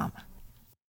Sax.com.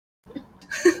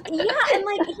 Yeah, and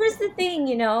like here's the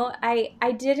thing,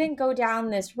 I didn't go down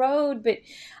this road, but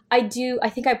I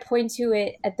think I point to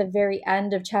it at the very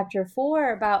end of chapter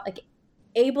 4 about like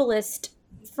ableist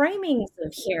framings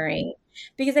of hearing,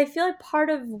 because I feel like part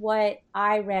of what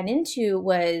I ran into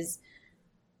was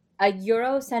a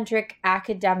Eurocentric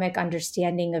academic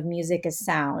understanding of music as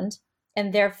sound,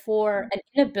 and therefore an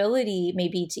inability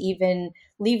maybe to even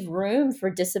leave room for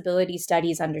disability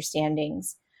studies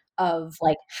understandings of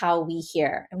like how we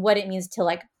hear and what it means to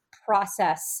like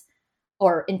process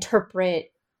or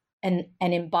interpret and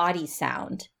embody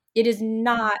sound. It is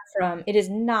not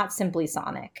simply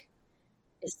sonic.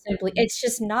 It's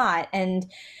just not. And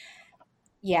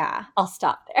yeah, I'll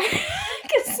stop there.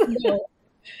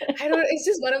 I don't. It's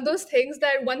just one of those things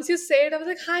that once you say it, I was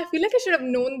like, I feel like I should have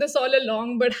known this all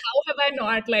along, but how have I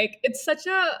not? Like, it's such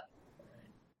a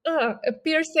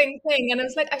piercing thing, and I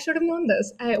was like, I should have known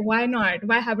this. Why not?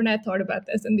 Why haven't I thought about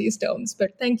this in these terms?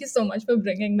 But thank you so much for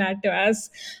bringing that to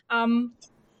us.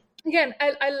 Again,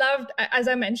 I loved, as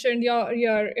I mentioned,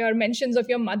 your mentions of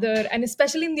your mother, and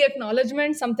especially in the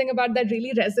acknowledgement, something about that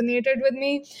really resonated with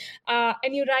me.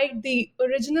 And you write, the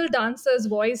original dancer's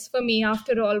voice for me,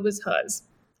 after all, was hers.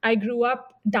 I grew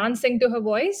up dancing to her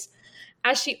voice,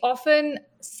 as she often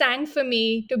sang for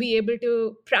me to be able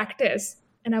to practice.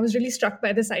 And I was really struck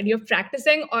by this idea of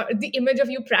practicing, or the image of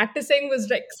you practicing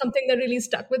was like something that really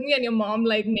stuck with me, and your mom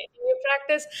like making you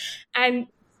practice. And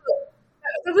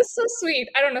it was so sweet.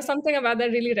 I don't know, something about that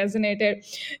really resonated.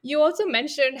 You also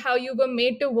mentioned how you were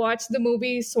made to watch the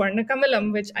movie Swarna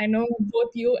Kamalam, which I know both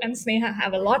you and Sneha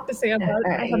have a lot to say about.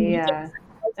 yeah.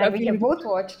 And we have both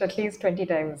watched at least 20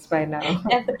 times by now.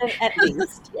 At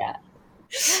least, yeah.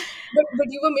 But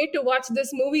you were made to watch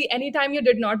this movie anytime you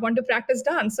did not want to practice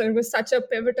dance. So it was such a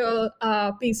pivotal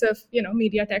piece of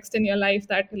media text in your life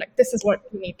that like, this is what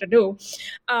you need to do.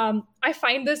 I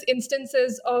find this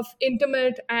instances of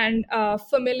intimate and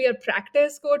familiar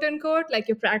practice, quote unquote, like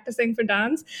you're practicing for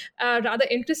dance, rather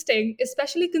interesting,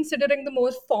 especially considering the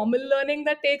more formal learning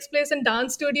that takes place in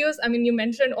dance studios. I mean, you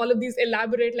mentioned all of these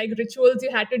elaborate like rituals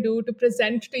you had to do to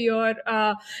present to your,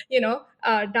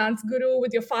 dance guru.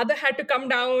 With your father had to come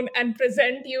down and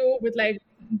present you with like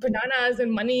bananas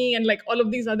and money and like all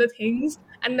of these other things,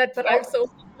 and that felt so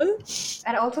cool.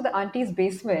 And also the auntie's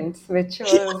basements, which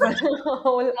was a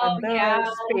whole other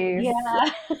space.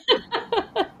 Yeah.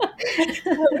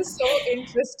 That was so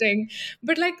interesting.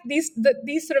 But like these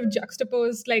sort of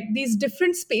juxtaposed, like these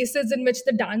different spaces in which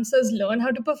the dancers learn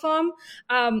how to perform.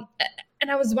 And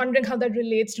I was wondering how that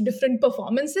relates to different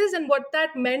performances and what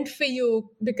that meant for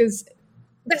you, because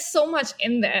there's so much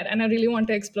in there, and I really want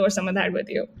to explore some of that with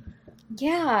you.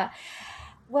 Yeah.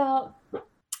 Well,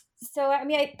 so I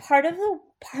mean, part of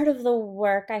the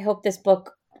work I hope this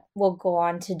book will go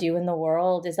on to do in the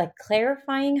world is like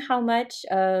clarifying how much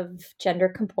of gender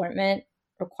comportment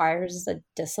requires a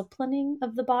disciplining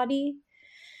of the body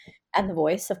and the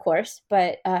voice, of course,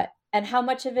 but and how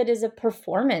much of it is a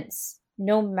performance,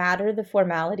 no matter the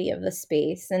formality of the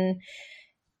space. And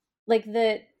like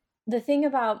the thing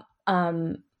about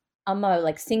Amma,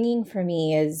 like singing for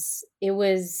me is it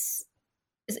was,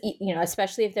 you know,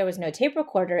 especially if there was no tape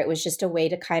recorder, it was just a way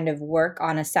to kind of work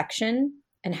on a section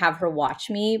and have her watch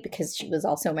me, because she was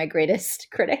also my greatest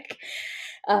critic.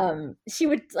 She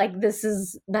would, like, this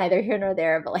is neither here nor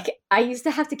there, but like I used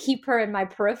to have to keep her in my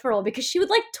peripheral because she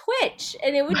would like twitch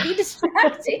and it would be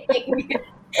distracting.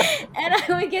 And I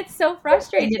would get so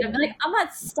frustrated. I'd be like, I'm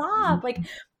not, stop, like,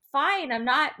 fine, I'm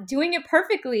not doing it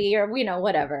perfectly, or, you know,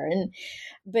 whatever.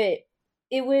 But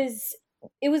it was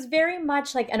very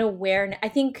much like an awareness. I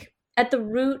think at the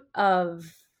root of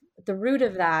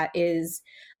that is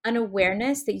an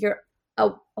awareness that a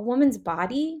woman's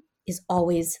body is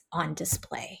always on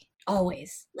display,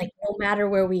 always, like no matter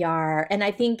where we are. And I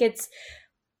think it's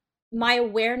my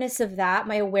awareness of that,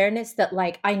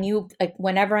 like I knew, like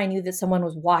whenever I knew that someone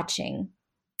was watching,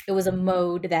 it was a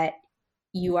mode that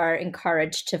you are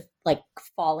encouraged to like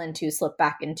fall into, slip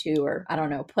back into, or I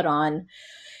don't know, put on.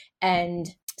 And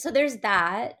so there's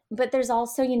that, but there's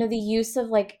also, you know, the use of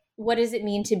like, what does it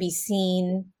mean to be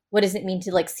seen? What does it mean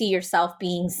to like see yourself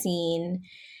being seen?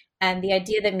 And the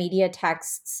idea that media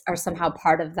texts are somehow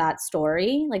part of that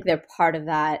story, like they're part of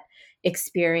that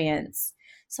experience.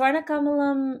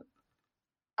 Swarnakamalam,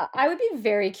 I would be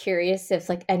very curious if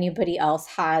like anybody else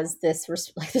has this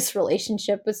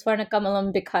relationship with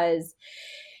Swarnakamalam, because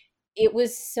it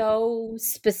was so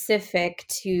specific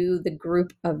to the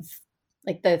group of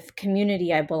like the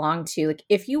community I belong to. Like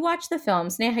if you watch the film,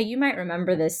 Sneha, you might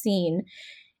remember this scene.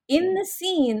 In the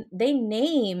scene, they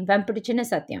name Vempadichinna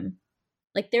Satyam.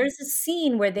 Like there's a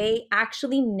scene where they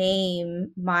actually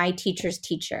name my teacher's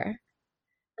teacher.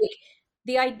 Like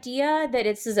the idea that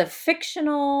this is a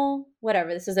fictional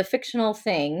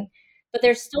thing, but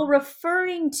they're still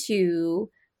referring to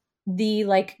the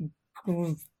like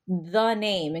the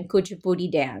name in Kuchipudi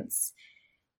dance,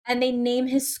 and they name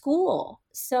his school.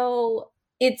 So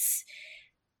it's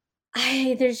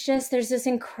there's this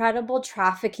incredible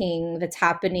trafficking that's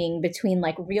happening between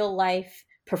like real life,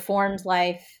 performed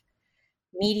life,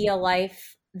 media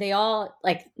life. They all,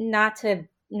 like, not to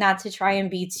try and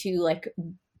be too like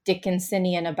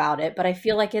Dickensian about it, but I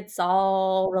feel like it's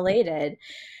all related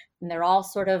and they're all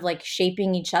sort of like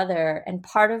shaping each other. And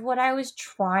part of what I was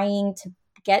trying to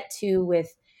get to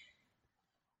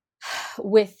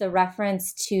with the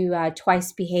reference to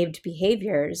twice behaved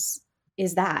behaviors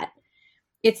is that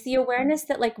it's the awareness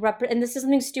that like and this is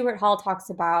something Stuart Hall talks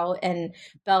about and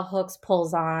Bell Hooks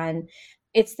pulls on.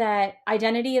 It's that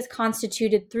identity is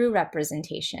constituted through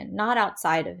representation, not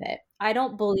outside of it. I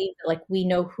don't believe that like we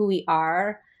know who we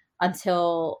are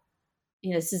until, you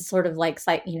know, this is sort of like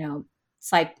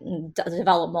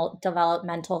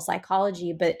developmental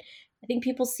psychology, but I think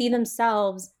people see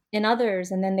themselves in others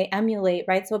and then they emulate,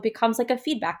 right? So it becomes like a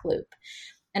feedback loop.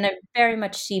 And I very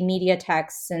much see media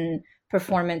texts and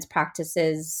performance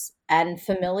practices and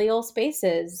familial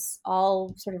spaces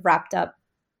all sort of wrapped up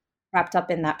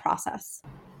in that process.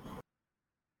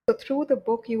 So through the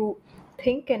book, you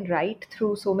think and write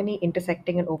through so many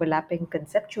intersecting and overlapping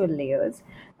conceptual layers.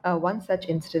 One such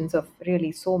instance of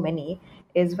really so many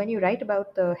is when you write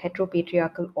about the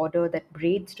heteropatriarchal order that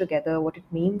braids together what it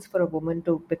means for a woman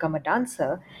to become a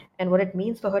dancer and what it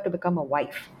means for her to become a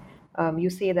wife. You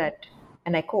say that,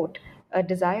 and I quote, "A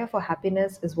desire for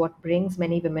happiness is what brings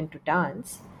many women to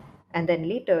dance." And then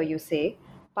later you say,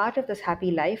 "Part of this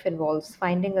happy life involves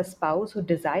finding a spouse who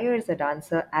desires a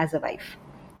dancer as a wife."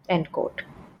 End quote.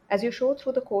 As you show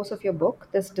through the course of your book,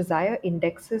 this desire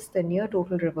indexes the near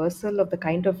total reversal of the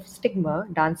kind of stigma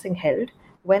dancing held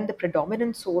when the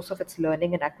predominant source of its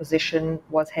learning and acquisition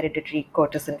was hereditary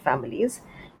courtesan families.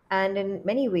 And in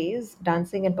many ways,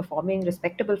 dancing and performing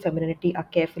respectable femininity are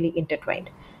carefully intertwined.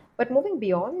 But moving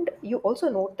beyond, you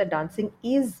also note that dancing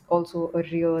is also a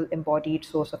real embodied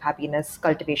source of happiness,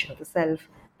 cultivation of the self,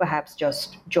 perhaps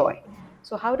just joy.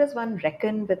 So, how does one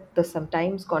reckon with the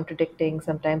sometimes contradicting,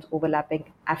 sometimes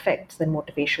overlapping affects and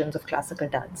motivations of classical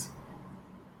dance?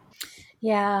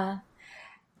 Yeah.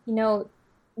 You know,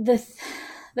 the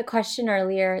the question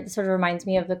earlier sort of reminds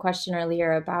me of the question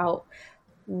earlier about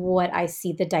what I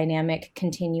see the dynamic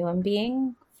continuum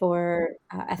being for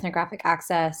ethnographic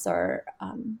access or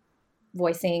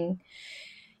voicing.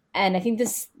 And I think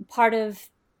this part of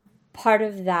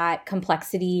that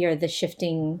complexity or the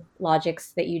shifting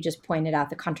logics that you just pointed out,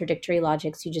 the contradictory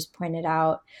logics you just pointed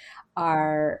out,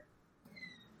 are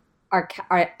are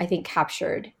I think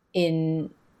captured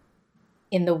in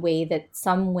the way that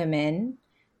some women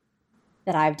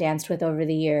that I've danced with over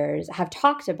the years have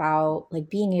talked about, like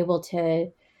being able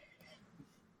to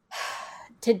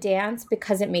dance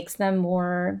because it makes them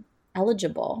more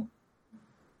eligible.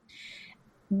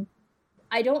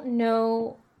 I don't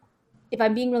know, if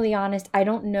I'm being really honest, I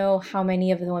don't know how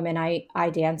many of the women I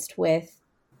danced with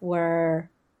were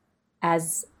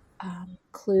as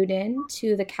clued in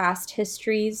to the caste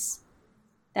histories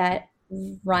that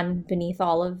run beneath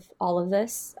all of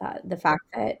this. The fact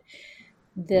that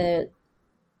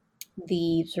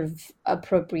the sort of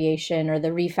appropriation or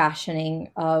the refashioning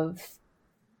of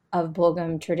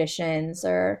Bogam traditions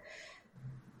or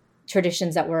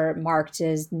traditions that were marked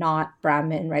as not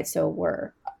Brahmin, right? So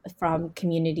were from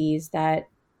communities that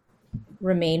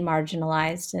remain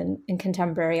marginalized in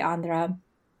contemporary Andhra,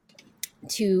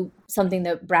 to something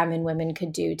that Brahmin women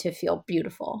could do to feel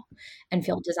beautiful and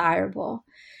feel desirable.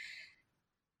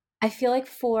 I feel like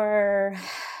for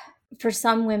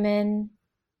some women,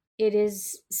 it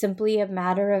is simply a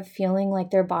matter of feeling like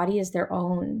their body is their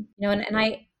own, and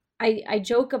I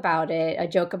joke about it. I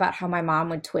joke about how my mom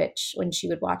would twitch when she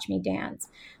would watch me dance,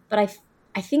 but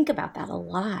I think about that a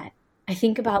lot. I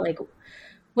think about, like,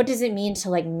 what does it mean to,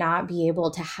 like, not be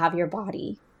able to have your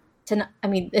body, I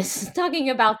mean, this talking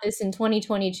about this in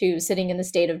 2022, sitting in the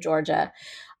state of Georgia,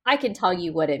 I can tell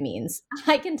you what it means.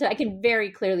 I can very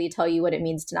clearly tell you what it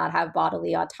means to not have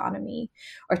bodily autonomy,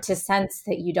 or to sense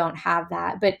that you don't have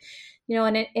that. But, in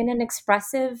an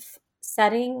expressive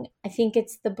setting, I think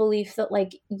it's the belief that,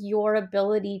 like, your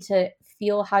ability to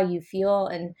feel how you feel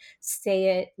and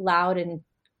say it loud and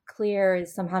clear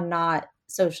is somehow not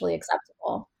socially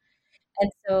acceptable.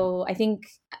 And so I think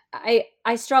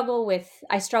I struggle with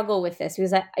this,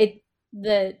 because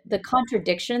the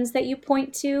contradictions that you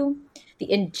point to,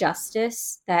 the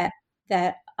injustice that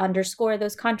underscore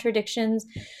those contradictions,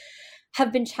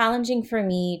 have been challenging for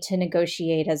me to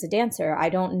negotiate as a dancer. I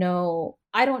don't know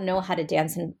how to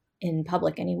dance in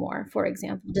public anymore, for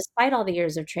example. Despite all the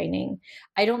years of training,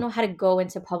 I don't know how to go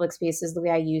into public spaces the way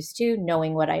I used to,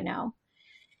 knowing what I know.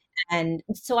 And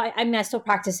so I mean, I still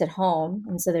practice at home,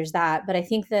 and so there's that. But I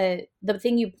think the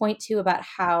thing you point to about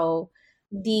how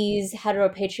these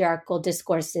heteropatriarchal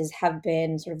discourses have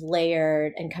been sort of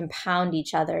layered and compound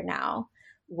each other now,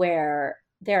 where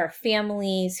there are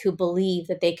families who believe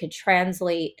that they could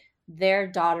translate their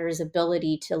daughter's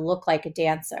ability to look like a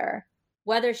dancer,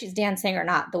 whether she's dancing or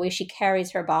not, the way she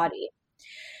carries her body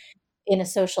in a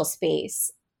social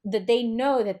space, that they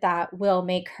know that that will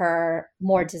make her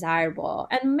more desirable.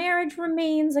 And marriage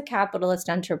remains a capitalist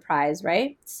enterprise,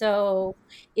 right? So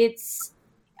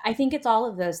I think it's all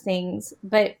of those things.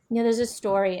 But, there's a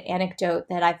story, an anecdote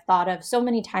that I've thought of so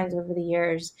many times over the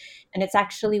years. And it's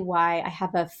actually why I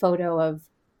have a photo of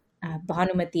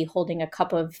Bhanumati holding a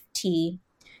cup of tea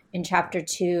in chapter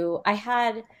 2. I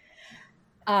had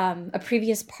a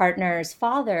previous partner's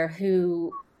father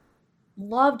who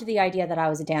loved the idea that I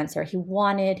was a dancer. He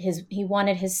wanted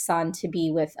his son to be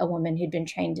with a woman who'd been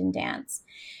trained in dance.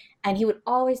 And he would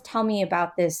always tell me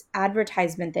about this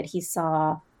advertisement that he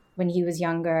saw when he was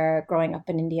younger, growing up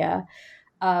in India,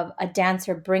 of a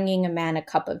dancer bringing a man a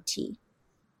cup of tea.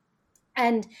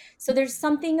 And so there's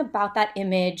something about that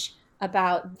image,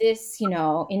 about this,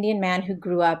 Indian man who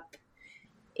grew up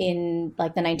in,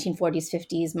 like, the 1940s,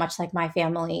 50s, much like my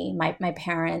family, my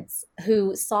parents,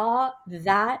 who saw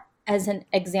that as an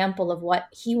example of what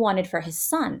he wanted for his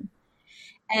son.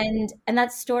 And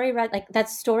that story, right, like, that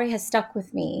story has stuck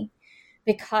with me,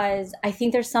 because I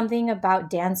think there's something about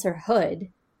dancerhood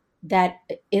that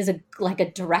is like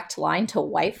a direct line to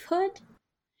wifehood,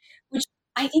 which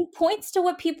I think points to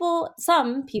what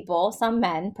some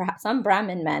men, perhaps some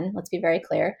Brahmin men, let's be very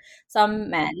clear, some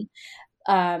men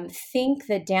think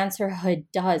that dancerhood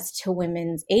does to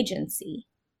women's agency,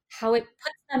 how it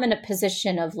puts them in a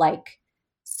position of, like,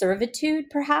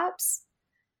 servitude, perhaps.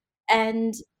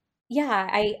 And yeah,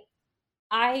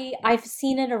 I've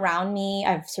seen it around me.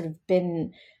 I've sort of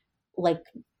been like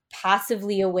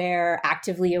passively aware,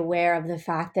 actively aware of the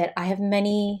fact that I have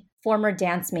many former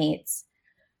dance mates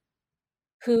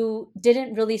who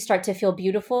didn't really start to feel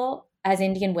beautiful as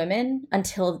Indian women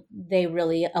until they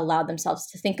really allowed themselves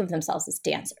to think of themselves as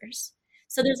dancers.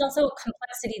 So there's also a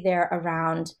complexity there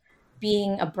around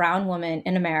being a brown woman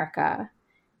in America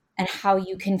and how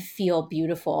you can feel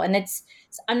beautiful. And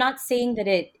I'm not saying that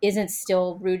it isn't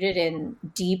still rooted in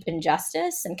deep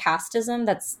injustice and casteism.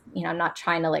 That's, I'm not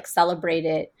trying to like celebrate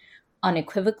it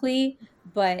unequivocally,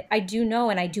 but I do know,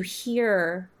 and I do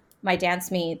hear my dance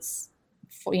mates,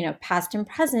 past and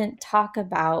present, talk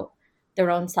about their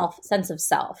own sense of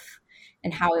self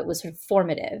and how it was sort of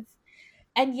formative.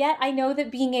 And yet I know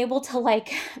that being able to like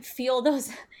feel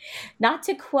those, not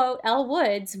to quote Elle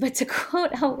Woods, but to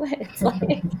quote Elle Woods,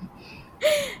 like,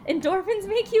 endorphins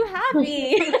make you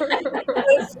happy.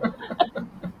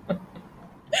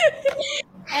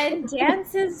 And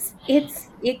dance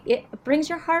it brings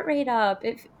your heart rate up.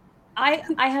 I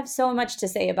have so much to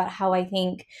say about how I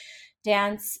think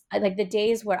dance, like the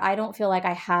days where I don't feel like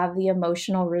I have the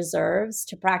emotional reserves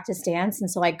to practice dance, and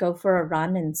so I go for a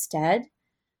run instead.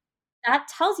 That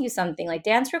tells you something. Like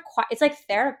dance it's like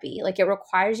therapy. Like it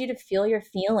requires you to feel your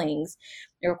feelings.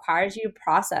 It requires you to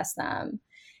process them.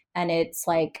 And it's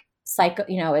like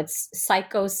it's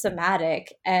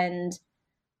psychosomatic, and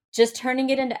just turning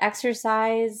it into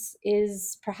exercise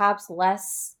is perhaps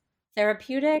less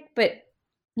therapeutic, but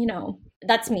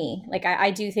that's me. Like I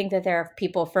do think that there are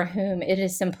people for whom it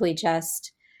is simply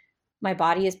just, my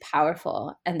body is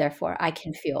powerful and therefore I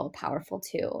can feel powerful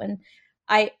too. And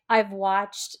I've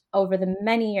watched over the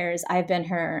many years I've been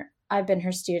her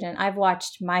student. I've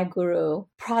watched my guru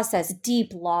process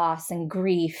deep loss and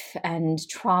grief and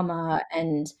trauma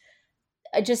and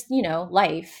just,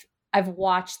 life. I've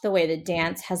watched the way that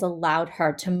dance has allowed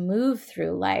her to move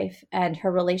through life and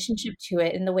her relationship to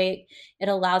it, and the way it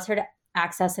allows her to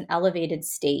access an elevated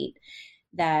state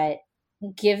that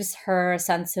gives her a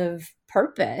sense of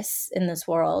purpose in this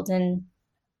world. And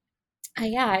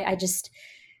I just,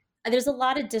 there's a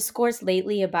lot of discourse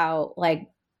lately about like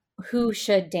who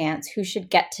should dance, who should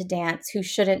get to dance, who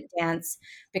shouldn't dance,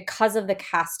 because of the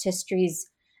caste histories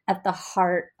at the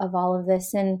heart of all of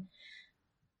this. And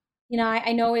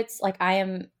I know it's like I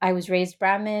was raised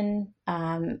Brahmin.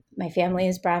 My family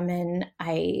is Brahmin.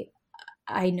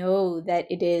 I know that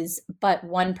it is but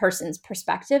one person's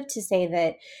perspective to say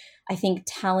that I think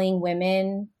telling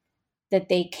women that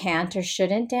they can't or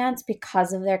shouldn't dance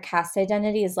because of their caste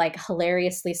identity is like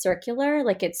hilariously circular.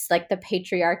 Like it's like the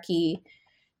patriarchy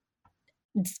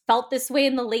felt this way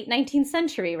in the late 19th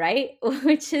century, right?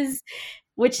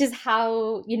 which is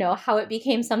how how it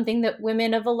became something that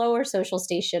women of a lower social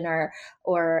station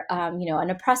or an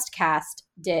oppressed caste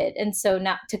did. And so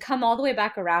now to come all the way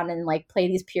back around and like play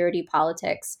these purity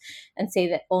politics and say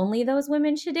that only those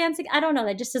women should dance, I don't know,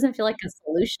 that just doesn't feel like a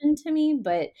solution to me.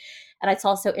 And it's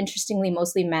also interestingly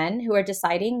mostly men who are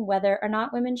deciding whether or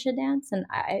not women should dance, and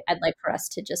I'd like for us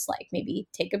to just like maybe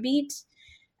take a beat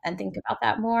and think about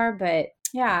that more. But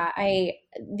yeah,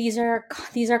 these are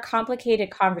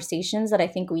complicated conversations that I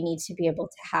think we need to be able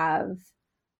to have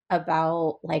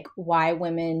about like why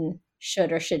women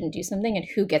should or shouldn't do something and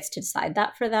who gets to decide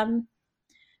that for them.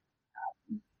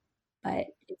 But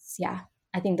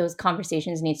I think those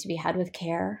conversations need to be had with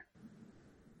care.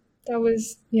 That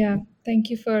was, thank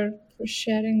you for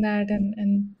sharing that.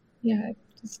 And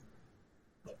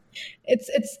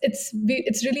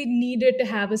it's really needed to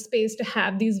have a space to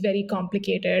have these very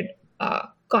complicated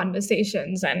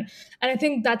conversations, and I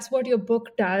think that's what your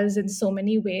book does in so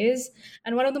many ways.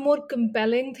 And one of the more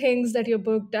compelling things that your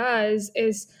book does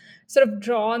is sort of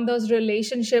draw on those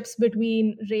relationships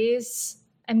between race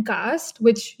and caste,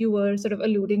 which you were sort of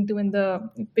alluding to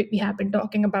we have been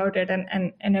talking about it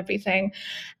and everything,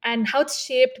 and how it's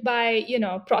shaped by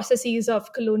processes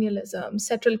of colonialism,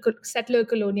 settler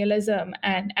colonialism,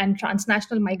 and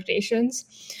transnational migrations.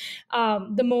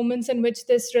 The moments in which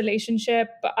this relationship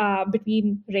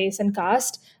between race and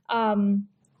caste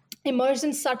emerged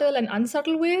in subtle and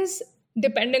unsubtle ways,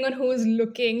 depending on who is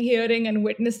looking, hearing, and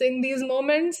witnessing these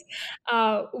moments,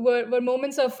 were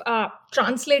moments of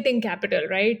translating capital,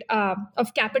 right?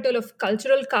 Of capital, of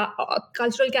cultural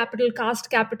capital, caste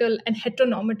capital, and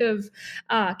heteronormative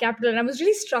capital. And I was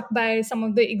really struck by some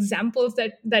of the examples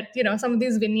that some of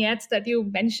these vignettes that you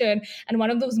mentioned. And one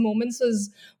of those moments was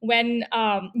when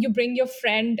you bring your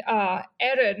friend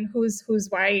Erin, who's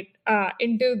white,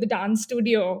 into the dance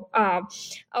studio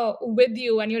with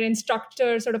you, and your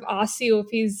instructor sort of asks you if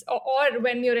he's, or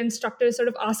when your instructor is sort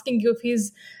of asking you if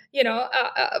he's,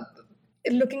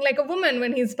 looking like a woman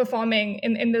when he's performing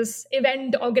in this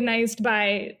event organized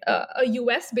by a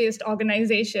US based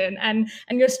organization, and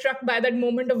you're struck by that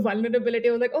moment of vulnerability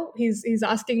of like, oh, he's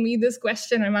asking me this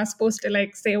question, am I supposed to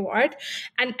like say what?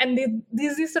 And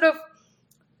these sort of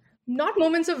not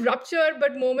moments of rupture,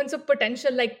 but moments of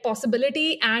potential like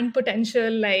possibility and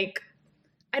potential like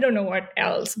I don't know what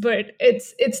else, but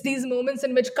it's these moments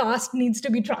in which caste needs to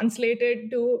be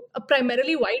translated to a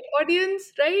primarily white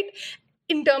audience, right?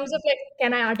 In terms of like,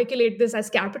 can I articulate this as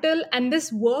capital? And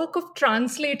this work of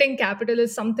translating capital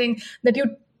is something that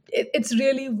it's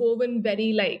really woven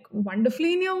very like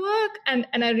wonderfully in your work, and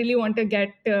I really want to get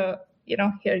hear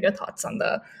your thoughts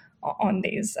on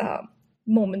these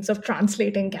moments of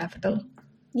translating capital.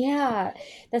 Yeah,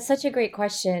 that's such a great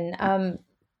question.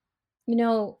 You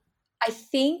know, I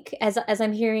think as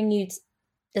I'm hearing you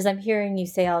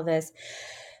say all this,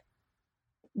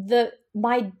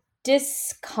 my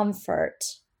discomfort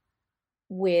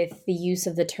with the use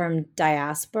of the term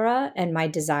diaspora and my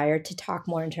desire to talk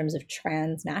more in terms of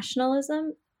transnationalism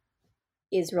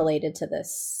is related to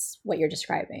this, what you're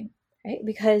describing, right?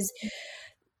 Because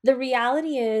the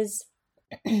reality is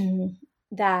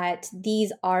that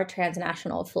these are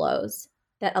transnational flows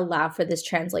that allow for this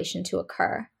translation to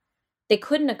occur. They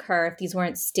couldn't occur if these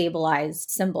weren't stabilized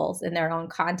symbols in their own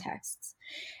contexts.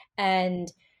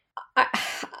 And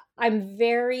I'm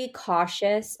very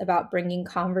cautious about bringing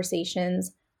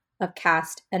conversations of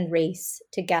caste and race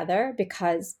together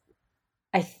because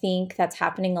I think that's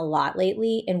happening a lot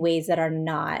lately in ways that are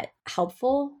not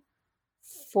helpful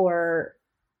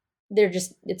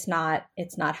it's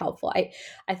not helpful.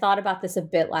 I thought about this a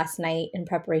bit last night in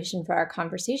preparation for our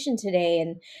conversation today,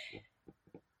 and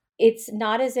it's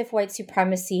not as if white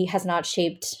supremacy has not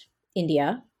shaped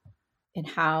India and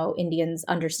how Indians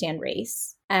understand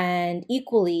race. And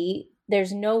equally,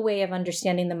 there's no way of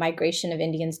understanding the migration of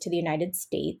Indians to the United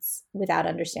States without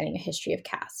understanding a history of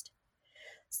caste.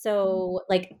 So,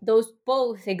 like, those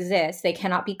both exist. They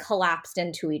cannot be collapsed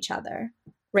into each other.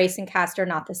 Race and caste are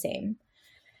not the same.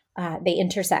 They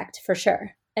intersect for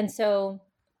sure. And so,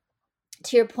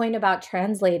 to your point about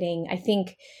translating, I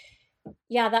think,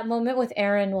 yeah, that moment with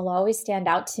Erin will always stand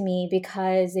out to me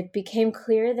because it became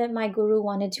clear that my guru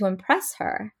wanted to impress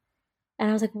her. And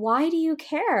I was like, why do you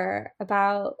care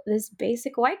about this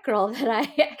basic white girl that I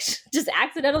actually just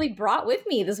accidentally brought with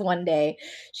me this one day?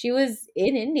 She was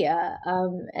in India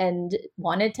and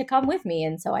wanted to come with me.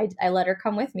 And so I let her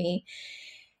come with me.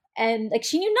 And like,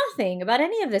 she knew nothing about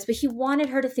any of this, but he wanted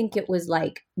her to think it was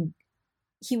like,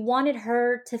 he wanted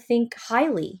her to think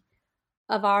highly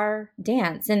of our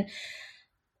dance. And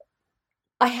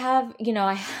I've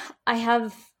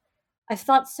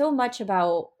thought so much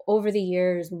about over the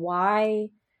years why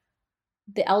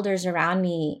the elders around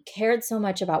me cared so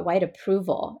much about white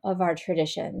approval of our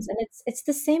traditions. And it's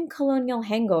the same colonial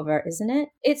hangover, isn't it?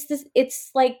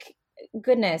 It's like,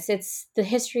 goodness, it's the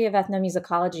history of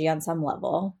ethnomusicology on some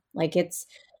level. Like, it's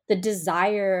the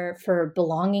desire for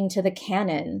belonging to the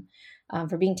canon,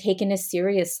 for being taken as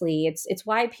seriously. It's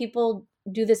why people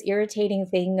do this irritating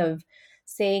thing of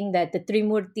saying that the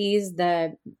Trimurtis,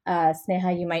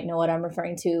 Sneha, you might know what I'm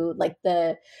referring to, like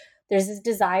there's this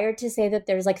desire to say that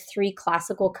there's like 3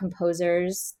 classical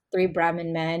composers, 3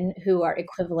 Brahmin men who are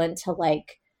equivalent to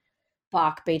like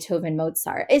Bach, Beethoven,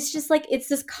 Mozart. It's just like, it's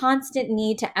this constant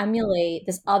need to emulate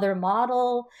this other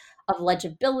model of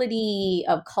legibility,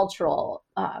 of cultural,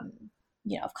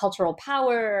 of cultural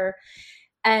power.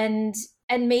 And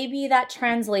maybe that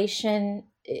translation,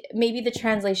 maybe the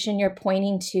translation you're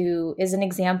pointing to is an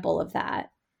example of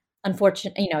that.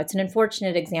 It's an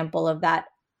unfortunate example of that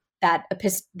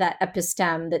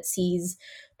episteme that sees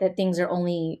that things are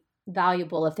only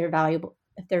valuable if they're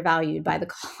valued by the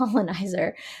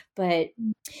colonizer. But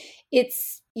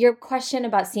it's, your question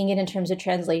about seeing it in terms of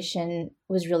translation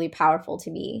was really powerful to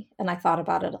me, and I thought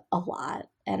about it a lot.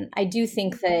 And I do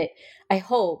think that, I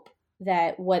hope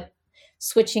that what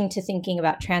switching to thinking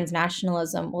about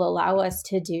transnationalism will allow us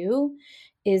to do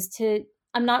is to,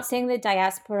 I'm not saying that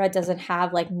diaspora doesn't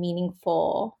have like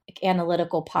meaningful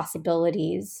analytical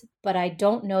possibilities, but I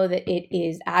don't know that it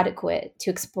is adequate to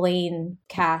explain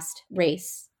caste,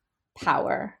 race,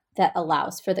 power that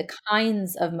allows for the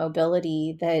kinds of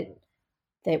mobility that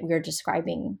we're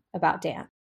describing about dance.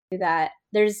 That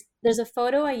there's a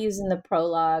photo I use in the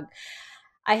prologue.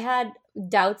 I had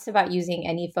doubts about using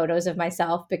any photos of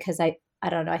myself because I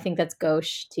don't know, I think that's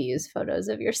gauche to use photos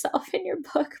of yourself in your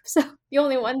book. So the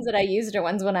only ones that I used are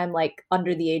ones when I'm like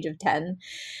under the age of 10.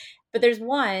 But there's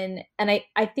one, and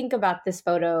I think about this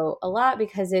photo a lot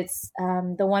because it's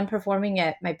the one performing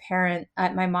at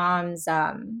my mom's,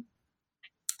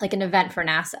 like an event for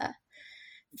NASA.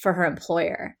 for her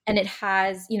employer. And it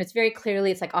has, it's very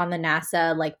clearly, it's like on the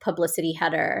NASA like publicity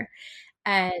header.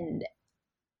 And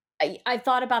I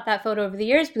thought about that photo over the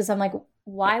years because I'm like,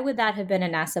 why would that have been a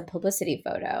NASA publicity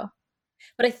photo?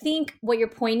 But I think what you're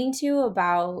pointing to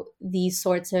about these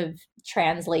sorts of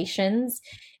translations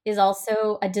is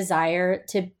also a desire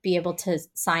to be able to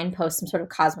signpost some sort of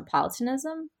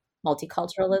cosmopolitanism,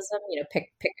 multiculturalism,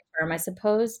 pick a term, I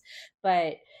suppose.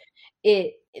 But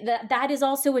that is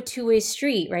also a two-way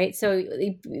street, right? So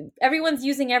everyone's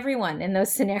using everyone in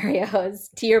those scenarios.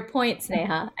 To your point,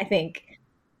 Sneha, I think.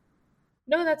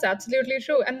 No, that's absolutely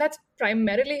true. And that's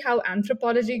primarily how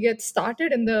anthropology gets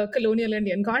started in the colonial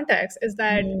Indian context, is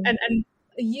that, and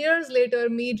years later,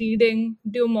 me reading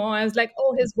Dumont as like,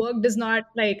 oh, his work does not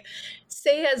like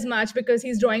say as much because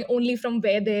he's drawing only from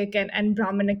Vedic and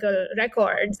Brahminical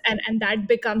records. And that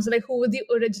becomes like, who were the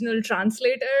original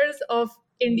translators of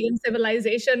Indian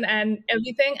civilization and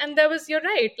everything. And there was, you're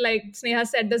right, like Sneha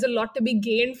said, there's a lot to be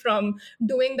gained from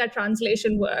doing that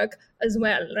translation work as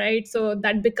well, right? So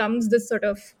that becomes this sort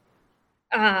of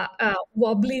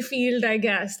wobbly field, I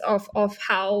guess, of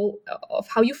how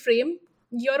you frame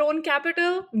your own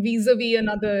capital vis-a-vis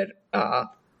another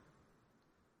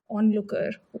onlooker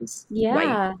who's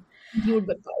white, viewed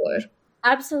with power.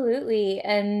 Absolutely.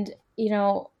 And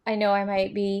I know I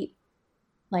might be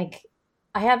like,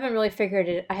 I haven't really figured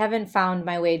it. I haven't found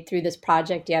my way through this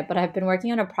project yet, but I've been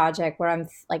working on a project where I'm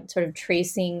like sort of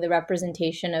tracing the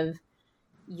representation of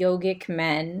yogic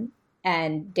men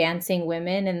and dancing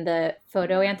women in the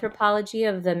photo anthropology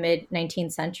of the mid to late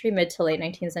 19th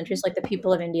century. So like the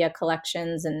People of India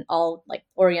collections and all like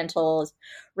Oriental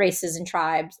races and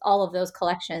tribes, all of those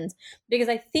collections, because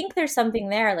I think there's something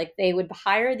there. Like they would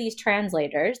hire these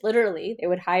translators, literally, they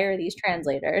would hire these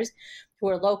translators who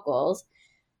are locals,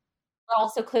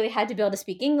 also clearly had to be able to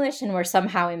speak English and were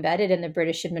somehow embedded in the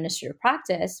British administrative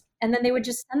practice. And then they would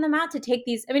just send them out to take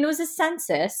these. I mean, it was a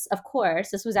census, of course.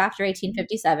 This was after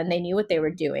 1857. They knew what they were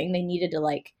doing. They needed to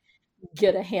like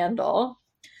get a handle.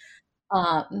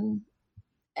 And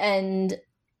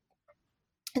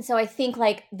so I think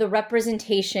like the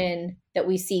representation that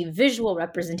we see, visual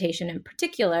representation in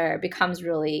particular, becomes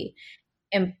really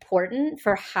important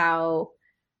for how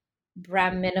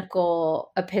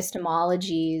Brahminical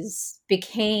epistemologies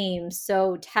became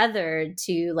so tethered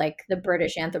to like the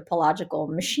British anthropological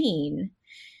machine,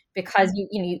 because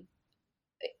you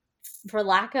for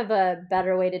lack of a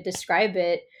better way to describe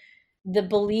it, the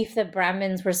belief that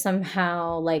Brahmins were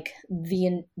somehow like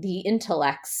the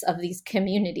intellects of these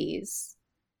communities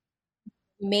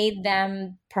made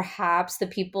them perhaps the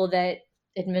people that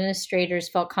administrators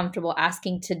felt comfortable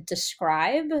asking to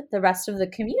describe the rest of the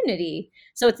community.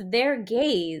 So it's their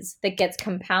gaze that gets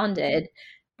compounded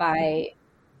by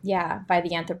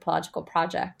the anthropological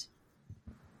project.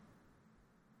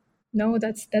 No,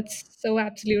 that's so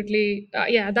absolutely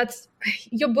that's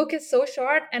your book is so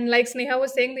short, and like Sneha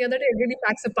was saying the other day, it really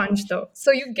packs a punch though.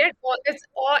 So you get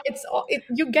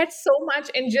you get so much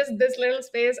in just this little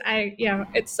space.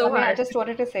 It's so hard. I just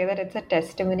wanted to say that it's a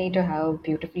testimony to how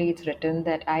beautifully it's written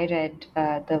that I read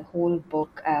the whole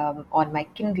book on my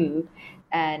Kindle,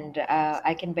 and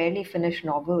I can barely finish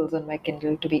novels on my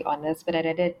Kindle, to be honest, but I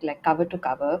read it like cover to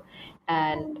cover,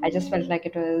 and I just felt like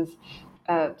it was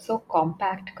so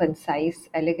compact, concise,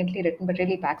 elegantly written, but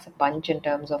really packs a punch in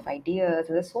terms of ideas.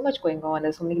 And there's so much going on.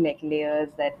 There's so many like layers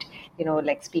that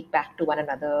like speak back to one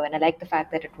another. And I like the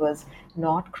fact that it was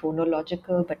not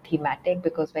chronological but thematic,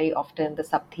 because very often the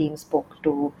sub theme spoke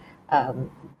to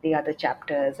the other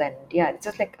chapters. And it's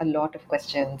just like a lot of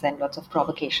questions and lots of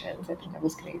provocations. I think that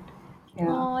was great. Yeah.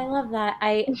 Oh, I love that.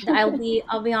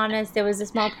 I'll be honest, there was a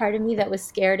small part of me that was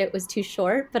scared it was too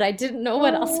short, but I didn't know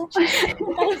what else. I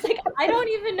was like, I don't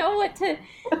even know what to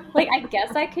like. I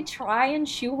guess I could try and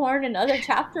shoehorn another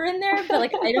chapter in there, but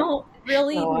like I don't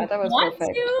really want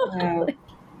perfect. to. Yeah.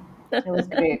 It was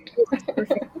great.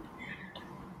 Perfect.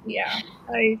 Yeah,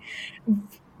 I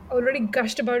already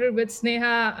gushed about it with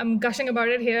Sneha. I'm gushing about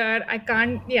it here. I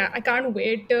can't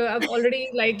wait. I've already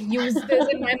like used this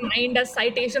in my mind as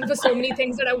citation for so many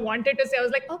things that I wanted to say. I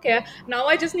was like, okay, now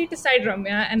I just need to cite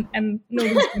Ramya and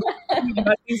know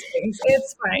about these things.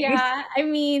 It's fine. Yeah, I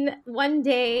mean, one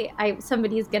day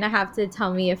somebody's gonna have to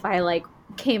tell me if I like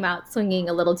came out swinging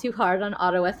a little too hard on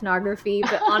autoethnography,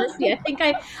 but honestly,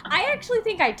 I actually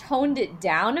think I toned it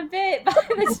down a bit by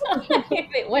the time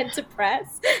it went to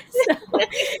press. So,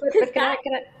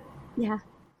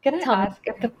 Can I ask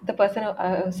if the person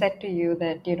who said to you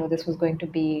that this was going to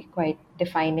be quite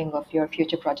defining of your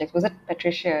future projects, was it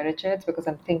Patricia Richards? Because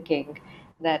I'm thinking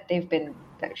that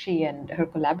she and her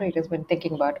collaborators been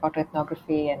thinking about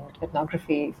autoethnography and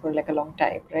ethnography for like a long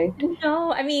time, right?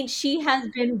 No, I mean, she has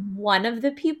been one of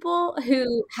the people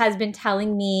who has been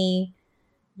telling me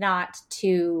not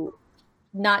to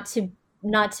not to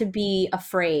not to be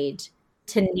afraid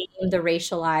to name the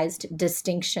racialized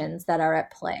distinctions that are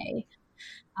at play.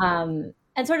 And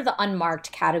sort of the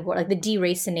unmarked category, like the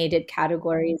deracinated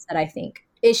categories that I think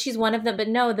she's one of them. But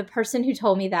no, the person who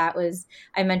told me that was,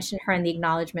 I mentioned her in the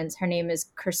acknowledgments. Her name is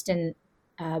Kirsten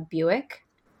Buick,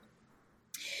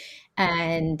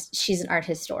 and she's an art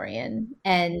historian.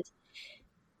 And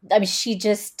I mean,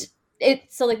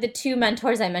 so like the two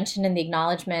mentors I mentioned in the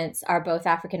acknowledgments are both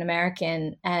African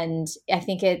American, and I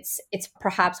think it's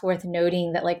perhaps worth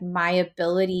noting that like my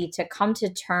ability to come to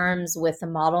terms with the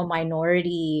model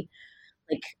minority,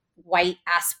 like white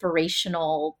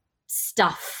aspirational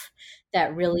stuff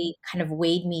that really kind of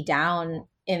weighed me down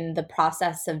in the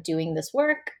process of doing this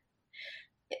work.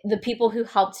 The people who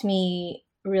helped me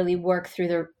really work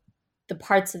through the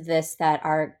parts of this that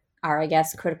are I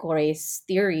guess critical race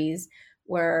theories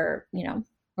were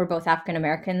both African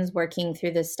Americans working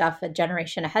through this stuff a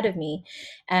generation ahead of me.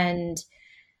 And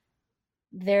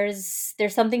there's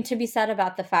something to be said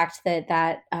about the fact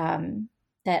that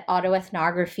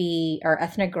autoethnography or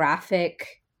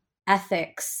ethnographic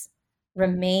ethics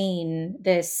remain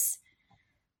this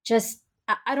just,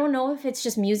 I don't know if it's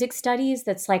just music studies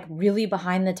that's like really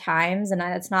behind the times, and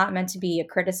that's not meant to be a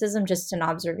criticism, just an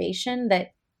observation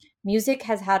that music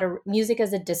as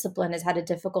a discipline has had a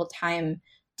difficult time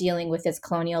dealing with its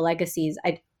colonial legacies.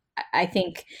 I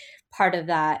think part of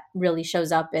that really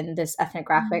shows up in this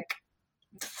ethnographic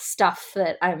stuff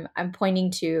that I'm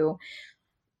pointing to.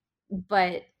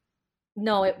 But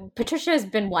no, Patricia has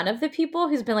been one of the people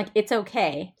who's been like, it's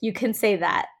okay, you can say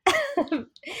that.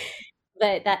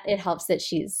 But that it helps that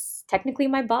she's technically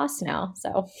my boss now.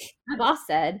 So my boss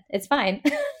said it's fine.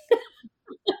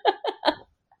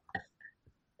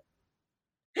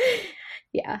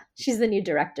 Yeah, she's the new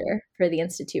director for the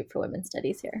Institute for Women's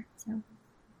Studies here. So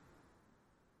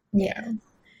yeah.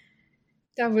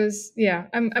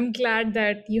 I'm glad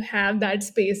that you have that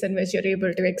space in which you're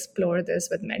able to explore this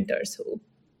with mentors who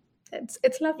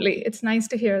it's lovely. It's nice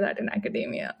to hear that in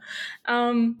academia.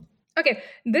 Okay,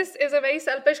 this is a very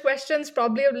selfish question. It's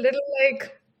probably a little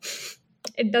like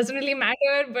it doesn't really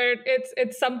matter, but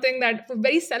it's something that for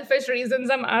very selfish reasons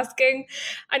I'm asking.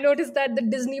 I noticed that the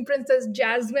Disney princess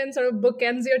Jasmine sort of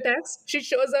bookends your text. She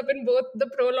shows up in both the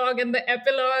prologue and the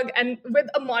epilogue, and with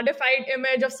a modified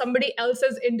image of somebody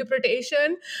else's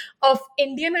interpretation of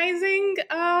Indianizing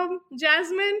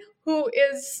Jasmine, who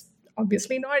is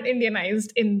obviously not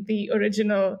Indianized in the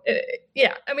original.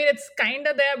 Yeah, I mean, it's kind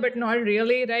of there, but not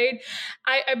really, right?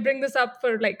 I bring this up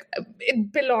for like,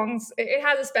 it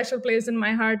has a special place in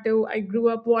my heart too. I grew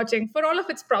up watching, for all of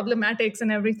its problematics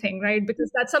and everything, right?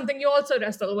 Because that's something you also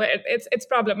wrestle with. It's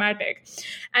problematic.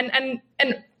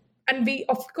 And we,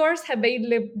 of course, have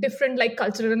very different like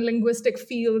cultural and linguistic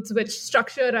fields which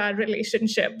structure our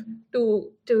relationship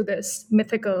to this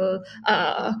mythical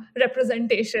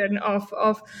representation of. I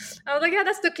was like, yeah,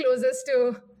 that's the closest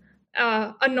to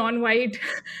a non-white.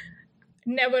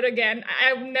 Never again.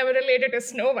 I've never related to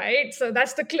Snow White, so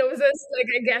that's the closest. Like,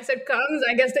 I guess it comes.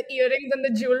 I guess the earrings and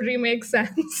the jewelry make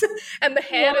sense, and the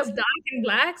hair is dark and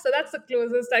black, so that's the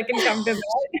closest I can come to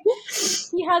that.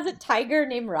 He has a tiger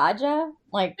named Raja.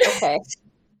 Like, okay,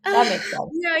 that makes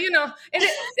sense.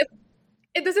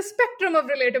 Yeah, there's a spectrum of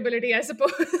relatability, I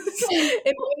suppose,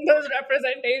 in those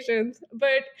representations.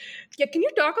 But yeah, can you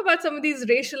talk about some of these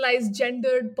racialized,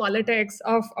 gendered politics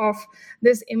of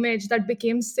this image that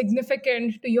became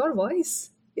significant to your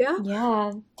voice? Yeah.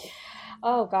 Yeah.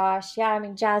 Oh gosh. Yeah. I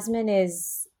mean, Jasmine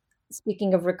is,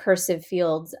 speaking of recursive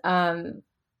fields,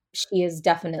 she is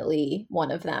definitely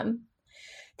one of them.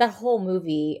 That whole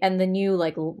movie and the new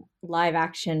like live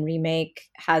action remake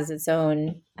has its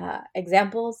own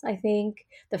examples. I think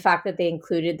the fact that they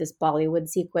included this Bollywood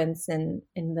sequence in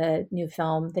the new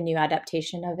film, the new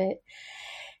adaptation of it.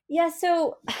 Yeah.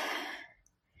 So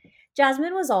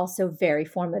Jasmine was also very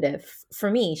formative for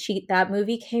me. That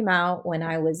movie came out when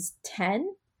I was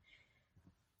 10.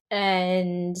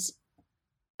 And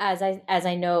as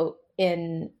I note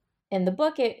in the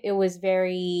book, it was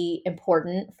very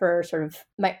important for sort of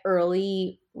my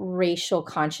early racial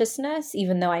consciousness,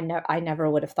 even though I never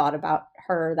would have thought about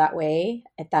her that way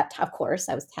at that time. Of course,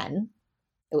 I was 10.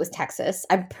 It was Texas.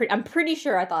 I'm pretty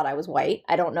sure I thought I was white.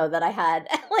 I don't know that I had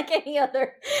like any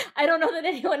other. I don't know that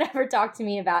anyone ever talked to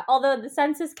me about. Although the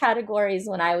census categories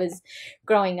when I was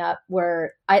growing up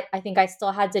were, I think I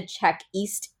still had to check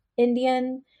East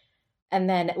Indian, and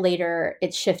then later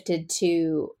it shifted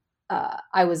to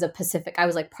I was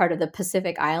like part of the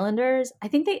Pacific Islanders. I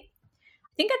think I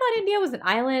thought India was an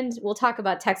island. We'll talk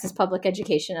about Texas public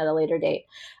education at a later date.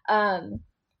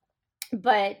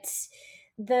 But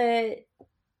the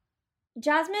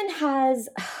Jasmine has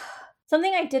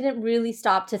something I didn't really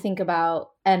stop to think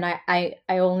about, and I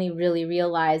only really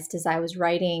realized as I was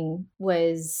writing,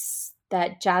 was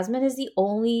that Jasmine is the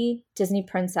only Disney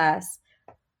princess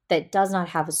that does not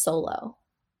have a solo.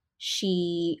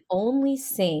 She only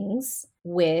sings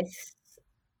with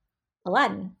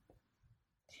Aladdin.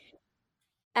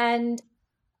 And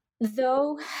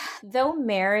though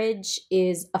marriage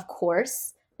is, of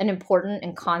course, an important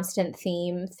and constant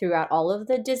theme throughout all of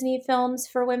the Disney films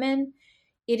for women,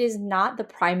 it is not the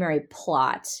primary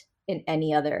plot in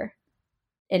any other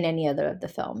of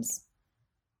the films.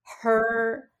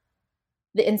 The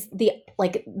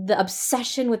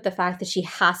obsession with the fact that she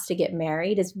has to get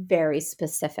married is very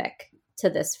specific to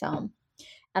this film,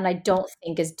 and I don't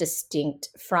think is distinct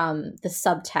from the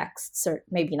subtexts, or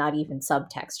maybe not even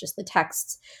subtext, just the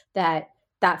texts that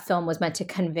film was meant to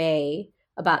convey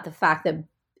about the fact that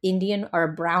Indian or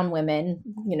brown women,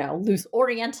 loose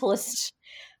orientalized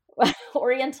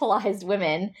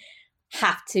women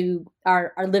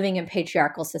are living in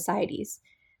patriarchal societies.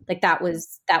 Like that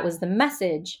was the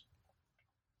message.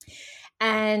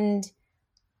 And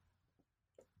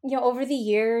over the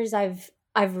years I've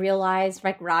realized,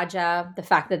 like Raja, the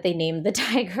fact that they named the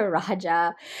tiger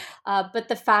Raja, but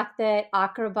the fact that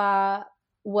Aqaba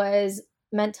was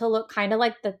meant to look kind of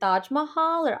like the Taj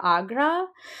Mahal or Agra,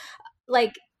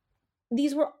 like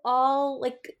these were all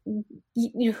like,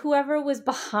 whoever was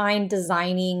behind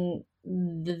designing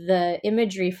the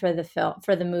imagery for the film,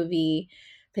 for the movie,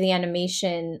 for the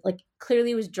animation, like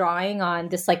clearly was drawing on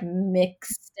this like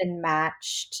mixed and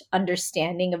matched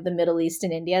understanding of the Middle East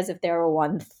and India as if they were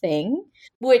one thing,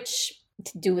 which,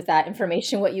 to do with that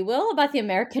information what you will about the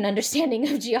American understanding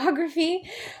of geography,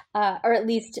 or at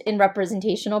least in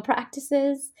representational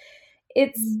practices.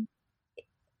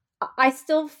 I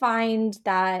still find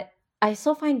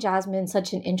Jasmine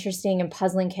such an interesting and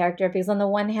puzzling character, because on the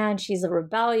one hand she's a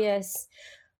rebellious,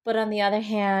 but on the other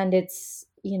hand it's,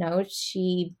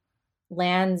 she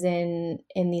lands in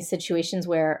these situations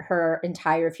where her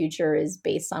entire future is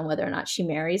based on whether or not she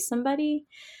marries somebody.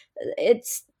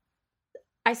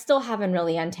 I still haven't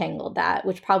really untangled that,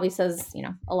 which probably says,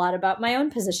 a lot about my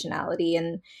own positionality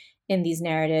in these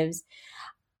narratives.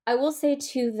 I will say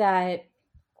too that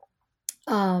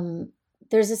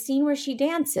there's a scene where she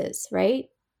dances, right,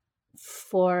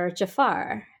 for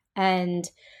Jafar, and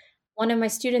one of my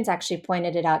students actually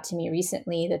pointed it out to me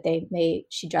recently, that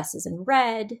she dresses in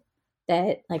red,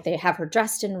 that like they have her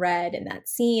dressed in red in that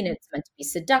scene. It's meant to be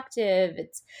seductive.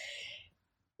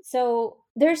 So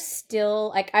there's still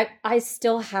like, I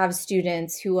still have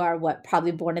students who are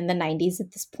probably born in the 90s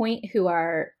at this point, who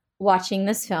are watching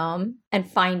this film and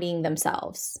finding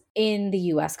themselves in the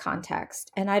US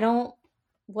context. And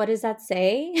what does that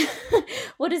say?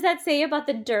 What does that say about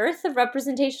the dearth of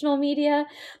representational media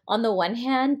on the one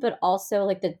hand, but also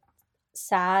like the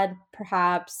sad,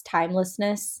 perhaps,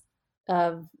 timelessness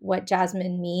of what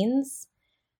Jasmine means,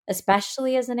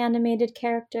 especially as an animated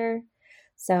character?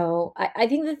 So I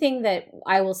think the thing that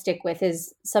I will stick with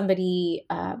is somebody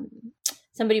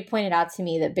pointed out to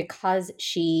me that because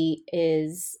she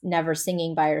is never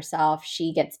singing by herself,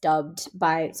 she gets dubbed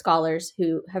by scholars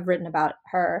who have written about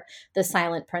her the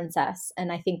silent princess.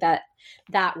 And I think that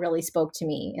really spoke to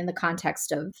me in the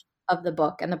context of the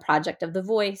book and the project of the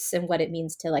voice, and what it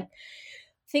means to like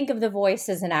think of the voice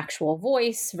as an actual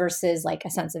voice versus like a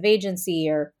sense of agency,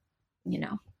 or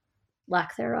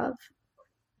lack thereof.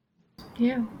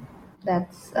 Yeah,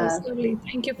 that's lovely.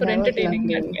 Thank you for entertaining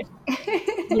me.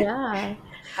 Yeah.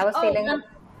 I was feeling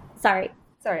sorry.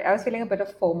 I was feeling a bit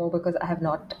of FOMO because I have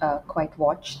not quite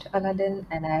watched Aladdin,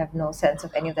 and I have no sense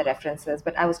of any of the references,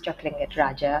 but I was chuckling at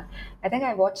Raja. I think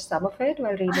I watched some of it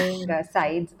while reading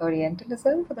Said's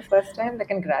Orientalism for the first time, like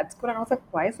in grad school, and I was like,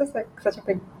 why is this like such a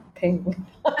big thing?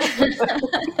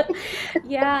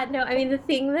 Yeah, no, I mean, the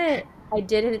thing that I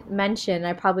didn't mention,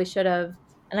 I probably should have,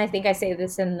 and I think I say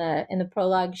this in the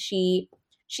prologue, she's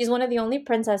one of the only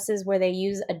princesses where they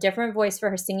use a different voice for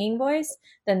her singing voice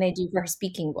than they do for her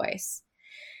speaking voice.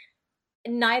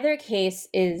 In neither case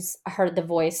is the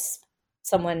voice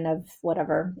someone of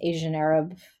whatever Asian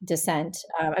Arab descent.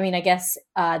 I mean, I guess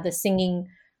the singing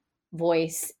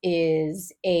voice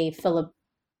is a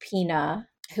Filipina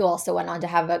who also went on to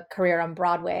have a career on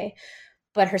Broadway,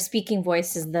 but her speaking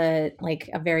voice is a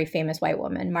very famous white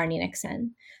woman, Marni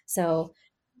Nixon. So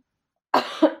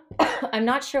I'm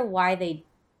not sure why they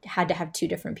had to have two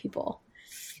different people.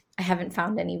 I haven't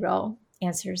found any real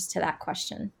answers to that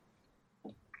question.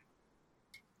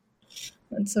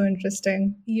 That's so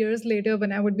interesting. Years later,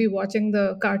 when I would be watching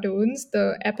the cartoons,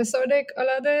 the episodic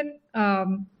Aladdin, a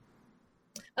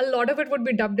lot of it would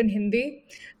be dubbed in Hindi.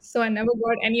 So I never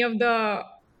got any of the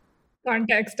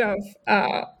context of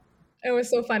it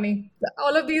was so funny.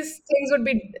 All of these things would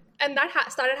be, and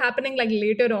that started happening like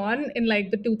later on in like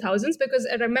the 2000s, because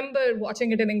I remember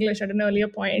watching it in English at an earlier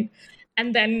point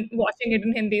and then watching it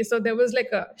in Hindi. So there was like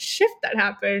a shift that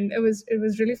happened. It was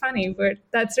really funny, but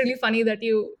that's really funny that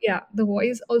the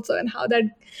voice also, and how that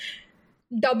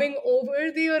dubbing over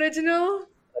the original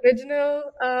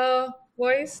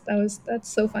voice, that's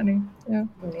so funny. Yeah.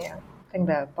 Yeah, I think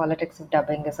the politics of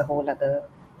dubbing is a whole other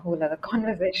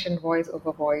conversation, voice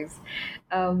over voice.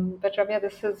 But Ramya,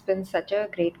 this has been such a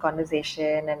great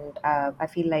conversation, and I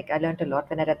feel like I learned a lot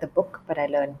when I read the book, but I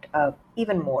learned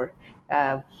even more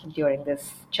during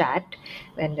this chat.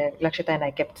 And Lakshita and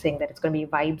I kept saying that it's going to be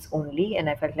vibes only, and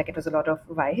I felt like it was a lot of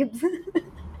vibes.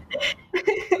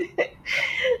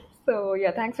 So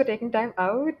yeah, thanks for taking time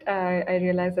out. I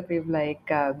realized that we've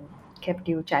kept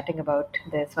you chatting about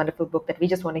this wonderful book that we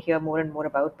just want to hear more and more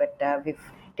about, but we've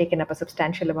taken up a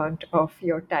substantial amount of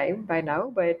your time by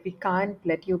now. But we can't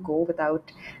let you go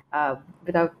without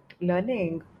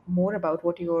learning more about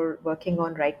what you're working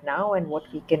on right now and what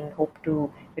we can hope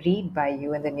to read by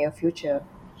you in the near future.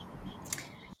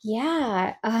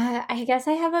 Yeah, I guess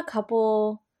I have a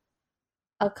couple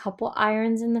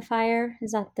irons in the fire.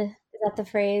 Is that the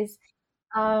phrase?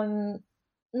 Um,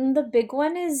 the big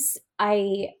one is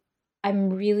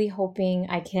I'm really hoping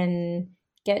I can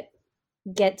get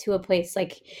to a place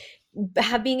like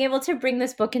being able to bring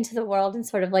this book into the world and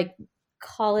sort of like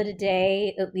call it a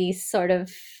day, at least sort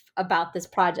of about this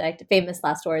project. Famous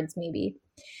last words, maybe,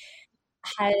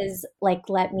 has like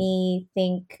let me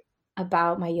think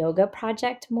about my yoga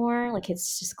project more. Like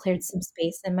it's just cleared some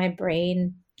space in my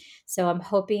brain. So I'm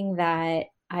hoping that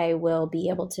I will be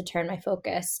able to turn my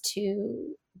focus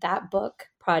to that book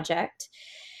project.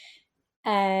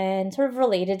 And sort of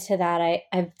related to that,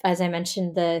 I've, as I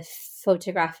mentioned, the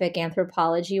photographic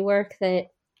anthropology work that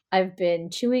I've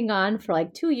been chewing on for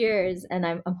like 2 years, and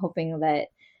I'm hoping that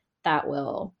that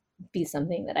will be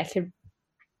something that I could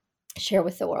share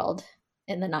with the world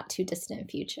in the not too distant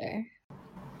future.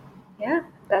 Yeah,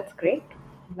 that's great.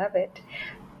 Love it.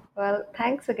 Well,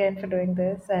 thanks again for doing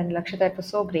this. And Lakshita, it was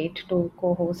so great to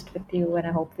co host with you, and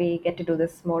I hope we get to do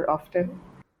this more often.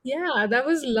 Yeah, that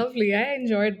was lovely. I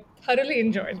thoroughly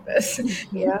enjoyed this.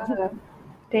 Yeah.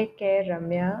 Take care,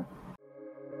 Ramya.